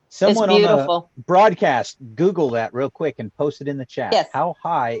 Someone It's beautiful. on the broadcast, Google that real quick and post it in the chat. Yes. How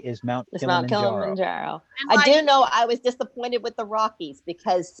high is Mount It's Mount Kilimanjaro? Kilimanjaro. And I like- do know I was disappointed with the Rockies,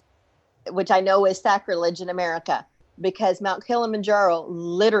 which I know is sacrilege in America, because Mount Kilimanjaro,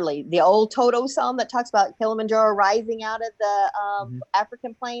 literally, the old Toto song that talks about Kilimanjaro rising out of the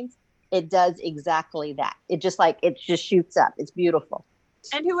African plains, it does exactly that. It just shoots up. It's beautiful.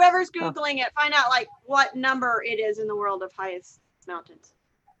 And whoever's Googling it, find out like what number it is in the world of highest mountains.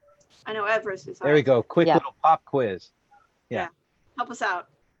 I know Everest is high. There we go. Quick little pop quiz. Yeah. Help us out.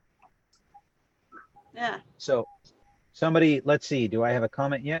 Yeah. So somebody, let's see, do I have a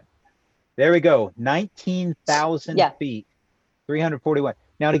comment yet? There we go. 19,000 feet, 341.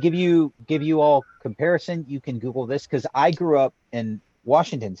 Now to give you all comparison, you can Google this, because I grew up in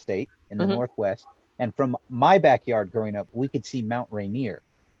Washington State in the Northwest. And from my backyard growing up, we could see Mount Rainier,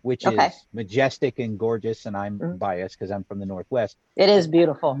 which is majestic and gorgeous. And I'm biased because I'm from the Northwest. It is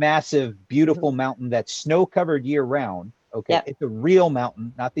beautiful. Massive, beautiful mountain that's snow covered year round. Okay. Yep. It's a real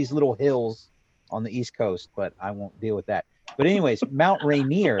mountain, not these little hills on the East Coast, but I won't deal with that. But anyways, Mount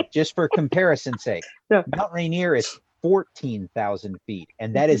Rainier, just for comparison's sake, Mount Rainier is 14,000 feet,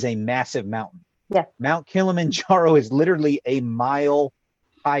 and that is a massive mountain. Yeah. Mount Kilimanjaro is literally a mile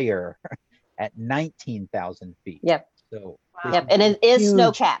higher at 19,000 feet. Yep. So, wow. And it is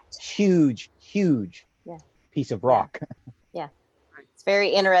snow capped. Huge piece of rock. Yeah. It's very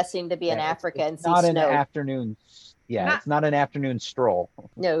interesting to be in Africa and see not snow. An afternoon. Yeah, it's not an afternoon stroll.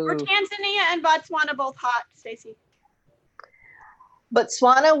 No. Were Tanzania and Botswana both hot, Stacey?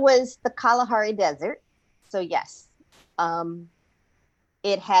 Botswana was the Kalahari Desert. So yes.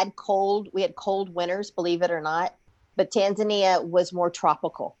 We had cold winters, believe it or not. But Tanzania was more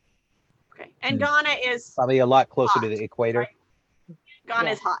tropical. Okay. And Ghana is probably a lot closer hot, to the equator. Right?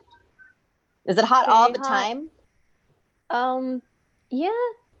 Ghana is hot. Is it hot all the time? Yeah,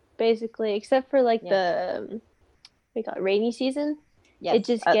 basically, except for like the we call it rainy season. Yes. It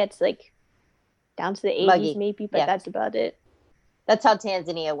just gets like down to the 80s muggy. Maybe, but that's about it. That's how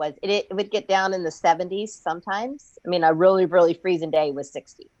Tanzania was. It would get down in the 70s sometimes. I mean, a really, really freezing day was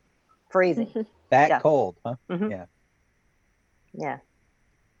 60. Freezing. That cold, huh? Yeah. Yeah.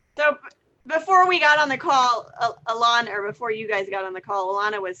 So before we got on the call, Allanah, or before you guys got on the call,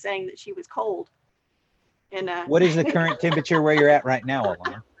 Allanah was saying that she was cold. What is the current temperature where you're at right now,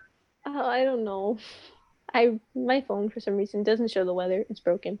 Allanah? Oh, I don't know. My phone for some reason doesn't show the weather. It's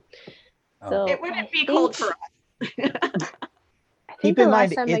broken. So it wouldn't be cold for us. Keep in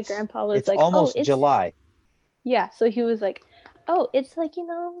mind, time my grandpa was it's like, almost July. Yeah, so he was like, "Oh, it's like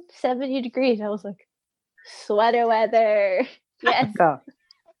 70 degrees." I was like, "Sweater weather." Yes.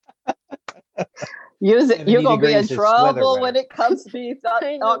 Use it. You're gonna be in trouble when it comes to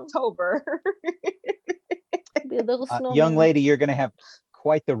October. Be a little snowman. Young lady, you're gonna have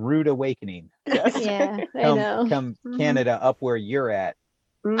quite the rude awakening. Yes. Yeah, I know. Come Canada up where you're at.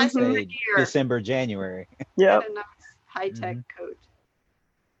 Say December, January. Yep. A nice high-tech coat.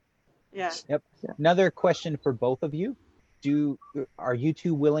 Yeah. Yep. Another question for both of you. Are you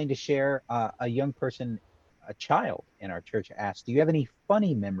two willing to share a young person, a child in our church asked, do you have any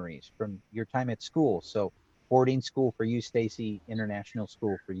funny memories from your time at school? So boarding school for you, Stacey, international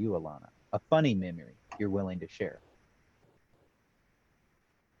school for you, Allanah. A funny memory you're willing to share.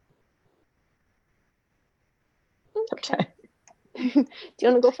 Okay. Do you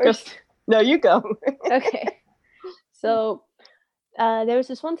want to go first? No, you go. Okay. So there was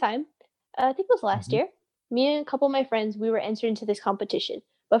this one time, I think it was last year, me and a couple of my friends, we were entered into this competition.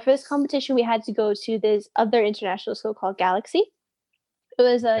 But for this competition, we had to go to this other international school called Galaxy. It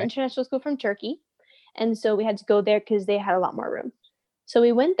was an international school from Turkey. And so we had to go there because they had a lot more room. So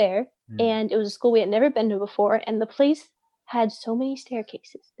we went there, and it was a school we had never been to before. And the place had so many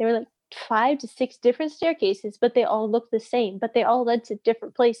staircases. There were like 5 to 6 different staircases, but they all looked the same, but they all led to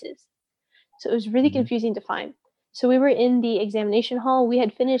different places. So it was really confusing to find. So we were in the examination hall. We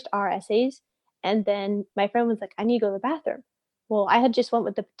had finished our essays. And then my friend was like, I need to go to the bathroom. well, I had just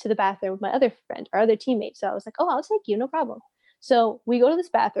went to the bathroom with my other friend, our other teammate. So I was like, oh, I'll take you, no problem. So we go to this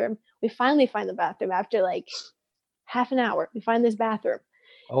bathroom. We finally find the bathroom after like half an hour. We find this bathroom.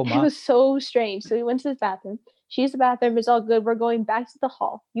 Oh It my. was so strange. So we went to this bathroom. She used the bathroom. It's all good. We're going back to the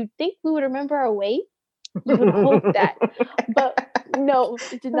hall. You'd think we would remember our way. You would hope that. But no,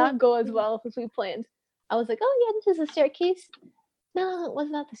 it did not go as well as we planned. I was like, oh yeah, this is a staircase. No, it was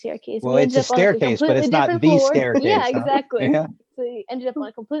not the staircase. Well, We it's ended a up on like a staircase, but completely it's not different the floor. staircase. Yeah, huh? exactly. Yeah. So we ended up on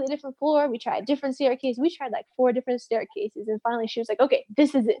a completely different floor. We tried different staircases. We tried like 4 different staircases. And finally she was like, okay,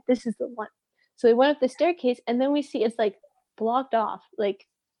 this is it. This is the one. So we went up the staircase and then we see it's like blocked off, like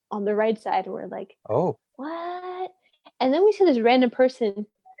on the right side. And we're like, Oh. what? And then we see this random person.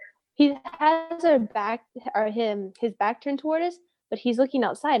 He has his back turned toward us, but he's looking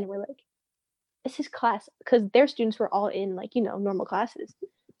outside and we're like, it's his class, because their students were all in like, normal classes.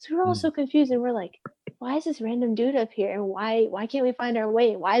 So we're all so confused and we're like, why is this random dude up here? And why can't we find our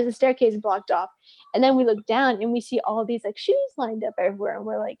way? Why is the staircase blocked off? And then we look down and we see all these like shoes lined up everywhere. And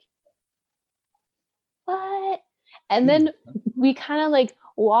we're like, what? And then we kind of like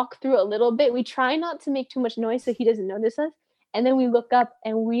walk through a little bit. We try not to make too much noise so he doesn't notice us. And then we look up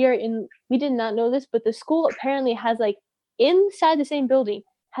and we did not know this, but the school apparently has like inside the same building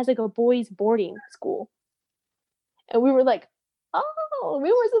has like a boys boarding school. And we were like, oh, we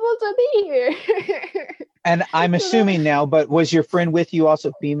were supposed to be here. And I'm assuming now, but was your friend with you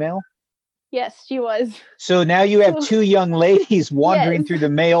also female? Yes, she was. So now you have 2 young ladies wandering Yes. through the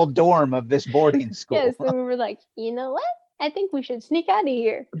male dorm of this boarding school. Yes, and we were like, you know what? I think we should sneak out of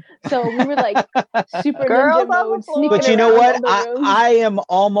here. So we were like super Girls ninja mode, sneaking But you know around what? all the rooms. I am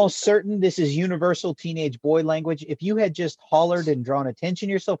almost certain this is universal teenage boy language. If you had just hollered and drawn attention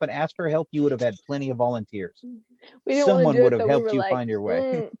to yourself and asked for help, you would have had plenty of volunteers. We didn't Someone want to do would it, have but helped we were you like, find your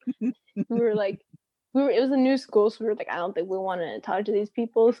way. we were like, it was a new school, so we were like, I don't think we want to talk to these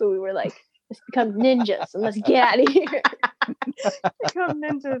people. So we were like, let's become ninjas and let's get out of here. Become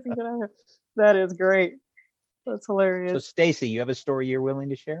ninjas and get out of here. That is great. That's So hilarious. Stacey, you have a story you're willing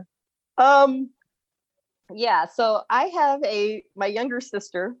to share? Yeah, so I have my younger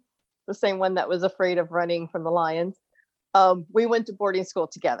sister, the same one that was afraid of running from the lions. We went to boarding school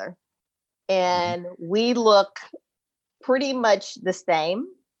together and we look pretty much the same.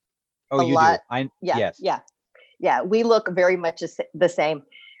 Oh, A you lot. do? Yeah, Yes. yeah, we look very much the same.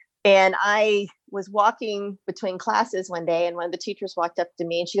 And I was walking between classes one day and one of the teachers walked up to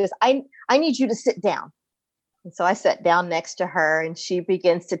me and she goes, I need you to sit down. And so I sat down next to her and she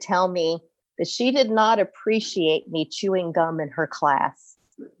begins to tell me that she did not appreciate me chewing gum in her class.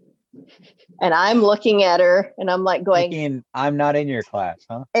 And I'm looking at her and I'm like going, I'm not in your class,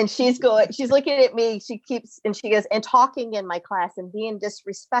 huh? and she's looking at me. She goes, and talking in my class and being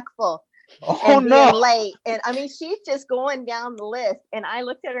disrespectful and being late. And I mean, she's just going down the list. And I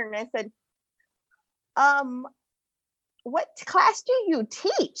looked at her and I said, what class do you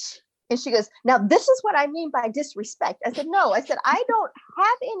teach? And she goes, now this is what I mean by disrespect. I said, no, I don't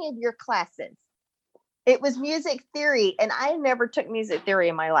have any of your classes. It was music theory. And I never took music theory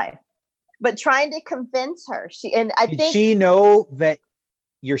in my life, but trying to convince her, Did she know that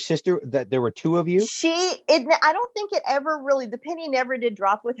your sister, that there were 2 of you? I don't think it ever really, the penny never did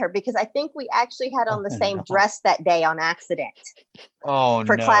drop with her because I think we actually had on the same dress that day on accident. For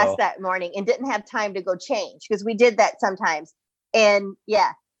class that morning and didn't have time to go change because we did that sometimes. And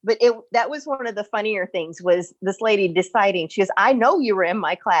yeah, but that was one of the funnier things was this lady deciding, she goes, I know you were in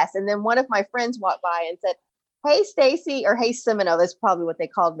my class. And then one of my friends walked by and said, hey, Stacey, or hey, Simoneaux, that's probably what they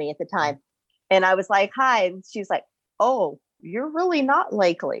called me at the time. And I was like, hi. And she's like, oh, you're really not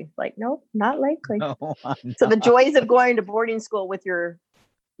likely. Like, nope, not likely. No, so the joys of going to boarding school with your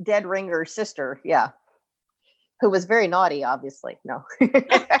dead ringer sister. Yeah. Who was very naughty, obviously. No.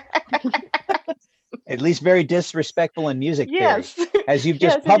 At least very disrespectful in music theory, Yes. as you've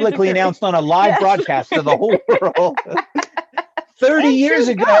just Yes, in publicly music theory. announced on a live Yes. broadcast to the whole world. 30 And years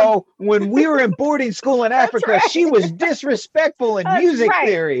chewed ago, when we were in boarding school in That's Africa, right. she was disrespectful in That's music right.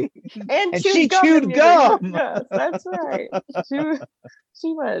 theory. And she gum chewed in music. gum. Yes, that's right. She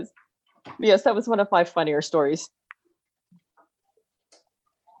was. Yes, that was one of my funnier stories.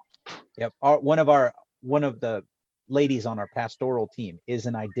 Yep. One of the ladies on our pastoral team is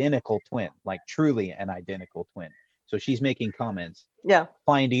an identical twin, like truly an identical twin. So she's making comments Yeah.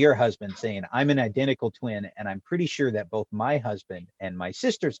 applying to your husband saying, I'm an identical twin, and I'm pretty sure that both my husband and my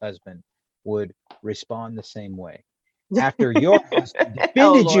sister's husband would respond the same way. After your husband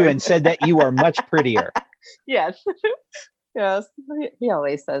defended you Lord. and said that you are much prettier. Yes. Yes. He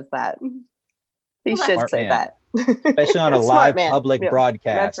always says that. He Well, should Smart say man. that. Especially on a Smart live man. public Yeah,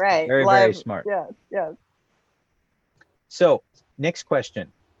 broadcast. That's right. Very, Live- very smart. Yes, yes. So next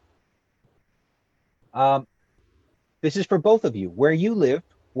question. This is for both of you. Where you lived,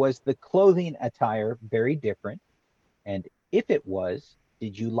 was the clothing attire very different? And if it was,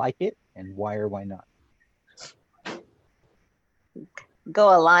 did you like it? And why or why not? Go,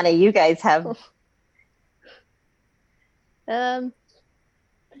 Allanah. You guys have. The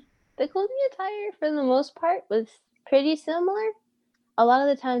clothing attire for the most part was pretty similar. A lot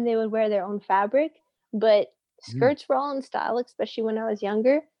of the time they would wear their own fabric, but skirts were all in style, especially when I was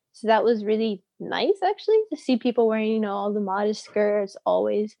younger. So that was really nice actually to see people wearing, all the modest skirts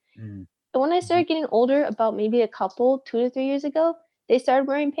always. Mm. And when I started getting older, about maybe a couple, 2 to 3 years ago, they started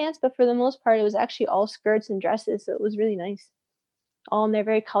wearing pants, but for the most part, it was actually all skirts and dresses. So it was really nice. All in their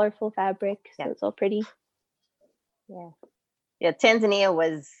very colorful fabric. So it's all pretty. Yeah.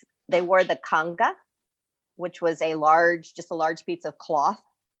 Tanzania they wore the kanga, which was just a large piece of cloth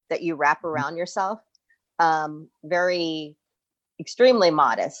that you wrap around yourself. Very extremely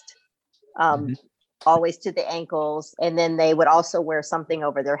modest. Always to the ankles. And then they would also wear something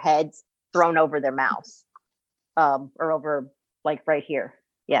over their heads, thrown over their mouths, or over like right here.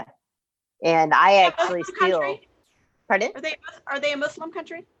 Yeah. And I actually still, pardon? Are they a Muslim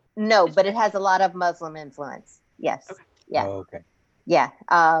country? No, but it has a lot of Muslim influence. Yes. Okay. Yeah. Oh, okay. Yeah.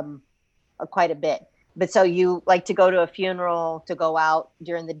 Quite a bit. But so you like to go to a funeral, to go out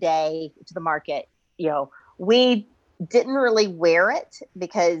during the day to the market, we didn't really wear it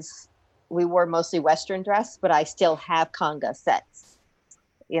because we wore mostly Western dress, but I still have kanga sets,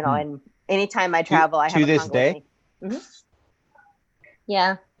 and anytime I travel, I have to a this kanga day. with me.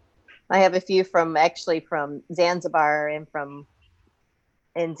 Yeah. I have a few from Zanzibar and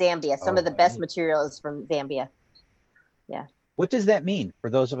in Zambia. Some of the best material is from Zambia. Yeah. What does that mean for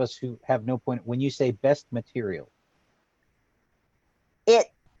those of us who have no point? When you say best material,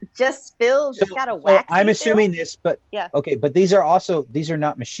 it just feels. It's got a wax. I'm assuming this, but yeah. Okay, but these are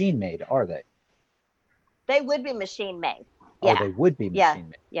not machine made, are they? They would be machine made. Yeah. Oh, they would be machine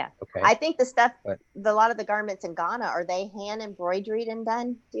made. Yeah. Okay. I think the stuff, a lot of the garments in Ghana, are they hand embroidered and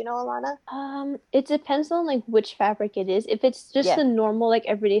done? Do you know, Allanah? It depends on like which fabric it is. If it's just the normal like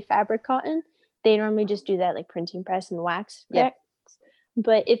everyday fabric cotton, they normally just do that like printing press and wax. Yeah.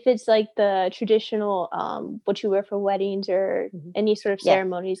 But if it's like the traditional what you wear for weddings or any sort of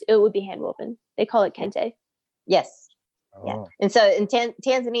ceremonies, it would be hand woven. They call it kente. Yes. Oh. Yeah. And so in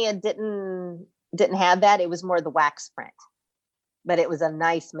Tanzania didn't have that. It was more the wax print. But it was a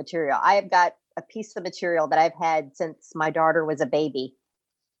nice material. I have got a piece of material that I've had since my daughter was a baby,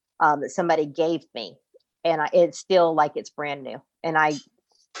 that somebody gave me, and it's still like it's brand new, and I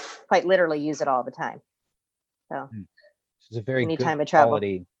quite literally use it all the time. So it's a very anytime good I travel.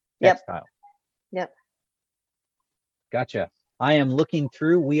 Quality textile. Yep. Gotcha. I am looking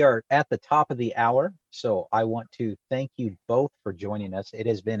through. We are at the top of the hour, so I want to thank you both for joining us. It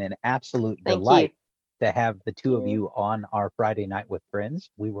has been an absolute delight to have the two of you on our Friday Night with Friends.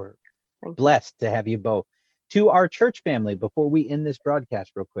 We were blessed to have you both. To our church family, before we end this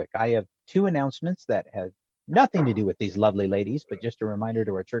broadcast real quick, I have two announcements that have nothing to do with these lovely ladies, but just a reminder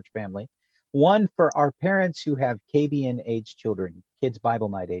to our church family. One, for our parents who have KBN age children, Kids Bible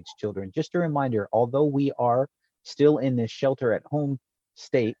Night age children, just a reminder, although we are still in this shelter at home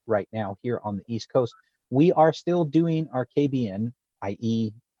state right now here on the East Coast, we are still doing our KBN,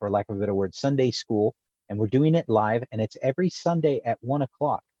 i.e., for lack of a better word, Sunday school. And we're doing it live, and it's every Sunday at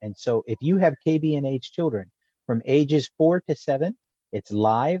 1:00. And so if you have KBN age children from ages 4 to 7, it's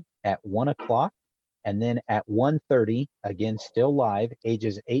live at 1:00, and then at 1:30, again, still live,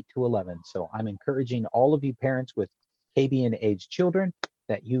 ages 8 to 11. So I'm encouraging all of you parents with KBN age children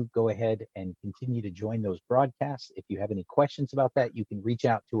that you go ahead and continue to join those broadcasts. If you have any questions about that, you can reach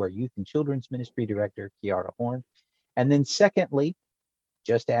out to our Youth and Children's Ministry Director, Kiara Horn. And then secondly,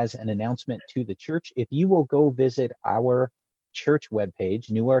 just as an announcement to the church, if you will go visit our church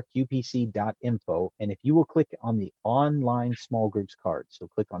webpage, newarkupc.info, and if you will click on the online small groups card, so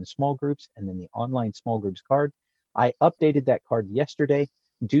click on small groups and then the online small groups card. I updated that card yesterday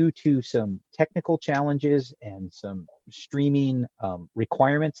due to some technical challenges and some streaming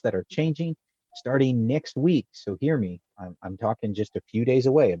requirements that are changing starting next week. So hear me, I'm talking just a few days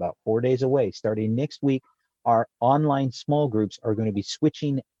away, about 4 days away. Starting next week, our online small groups are going to be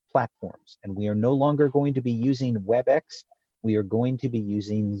switching platforms, and we are no longer going to be using WebEx. We are going to be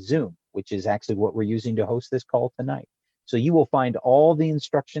using Zoom, which is actually what we're using to host this call tonight. So you will find all the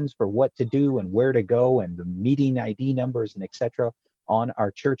instructions for what to do and where to go and the meeting ID numbers and etc. on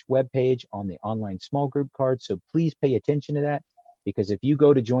our church webpage on the online small group card. So please pay attention to that, because if you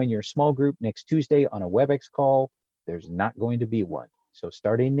go to join your small group next Tuesday on a WebEx call, there's not going to be one. So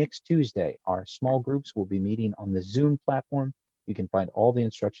starting next Tuesday, our small groups will be meeting on the Zoom platform. You can find all the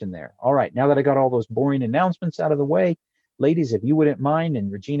instruction there. All right, now that I got all those boring announcements out of the way, ladies, if you wouldn't mind,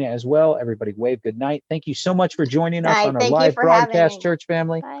 and Regina as well, everybody wave good night. Thank you so much for joining us Hi, on our thank you live for having broadcast, me. church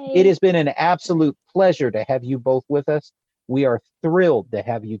family. Bye. It has been an absolute pleasure to have you both with us. We are thrilled to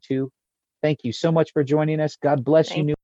have you two. Thank you so much for joining us. God bless you. Thank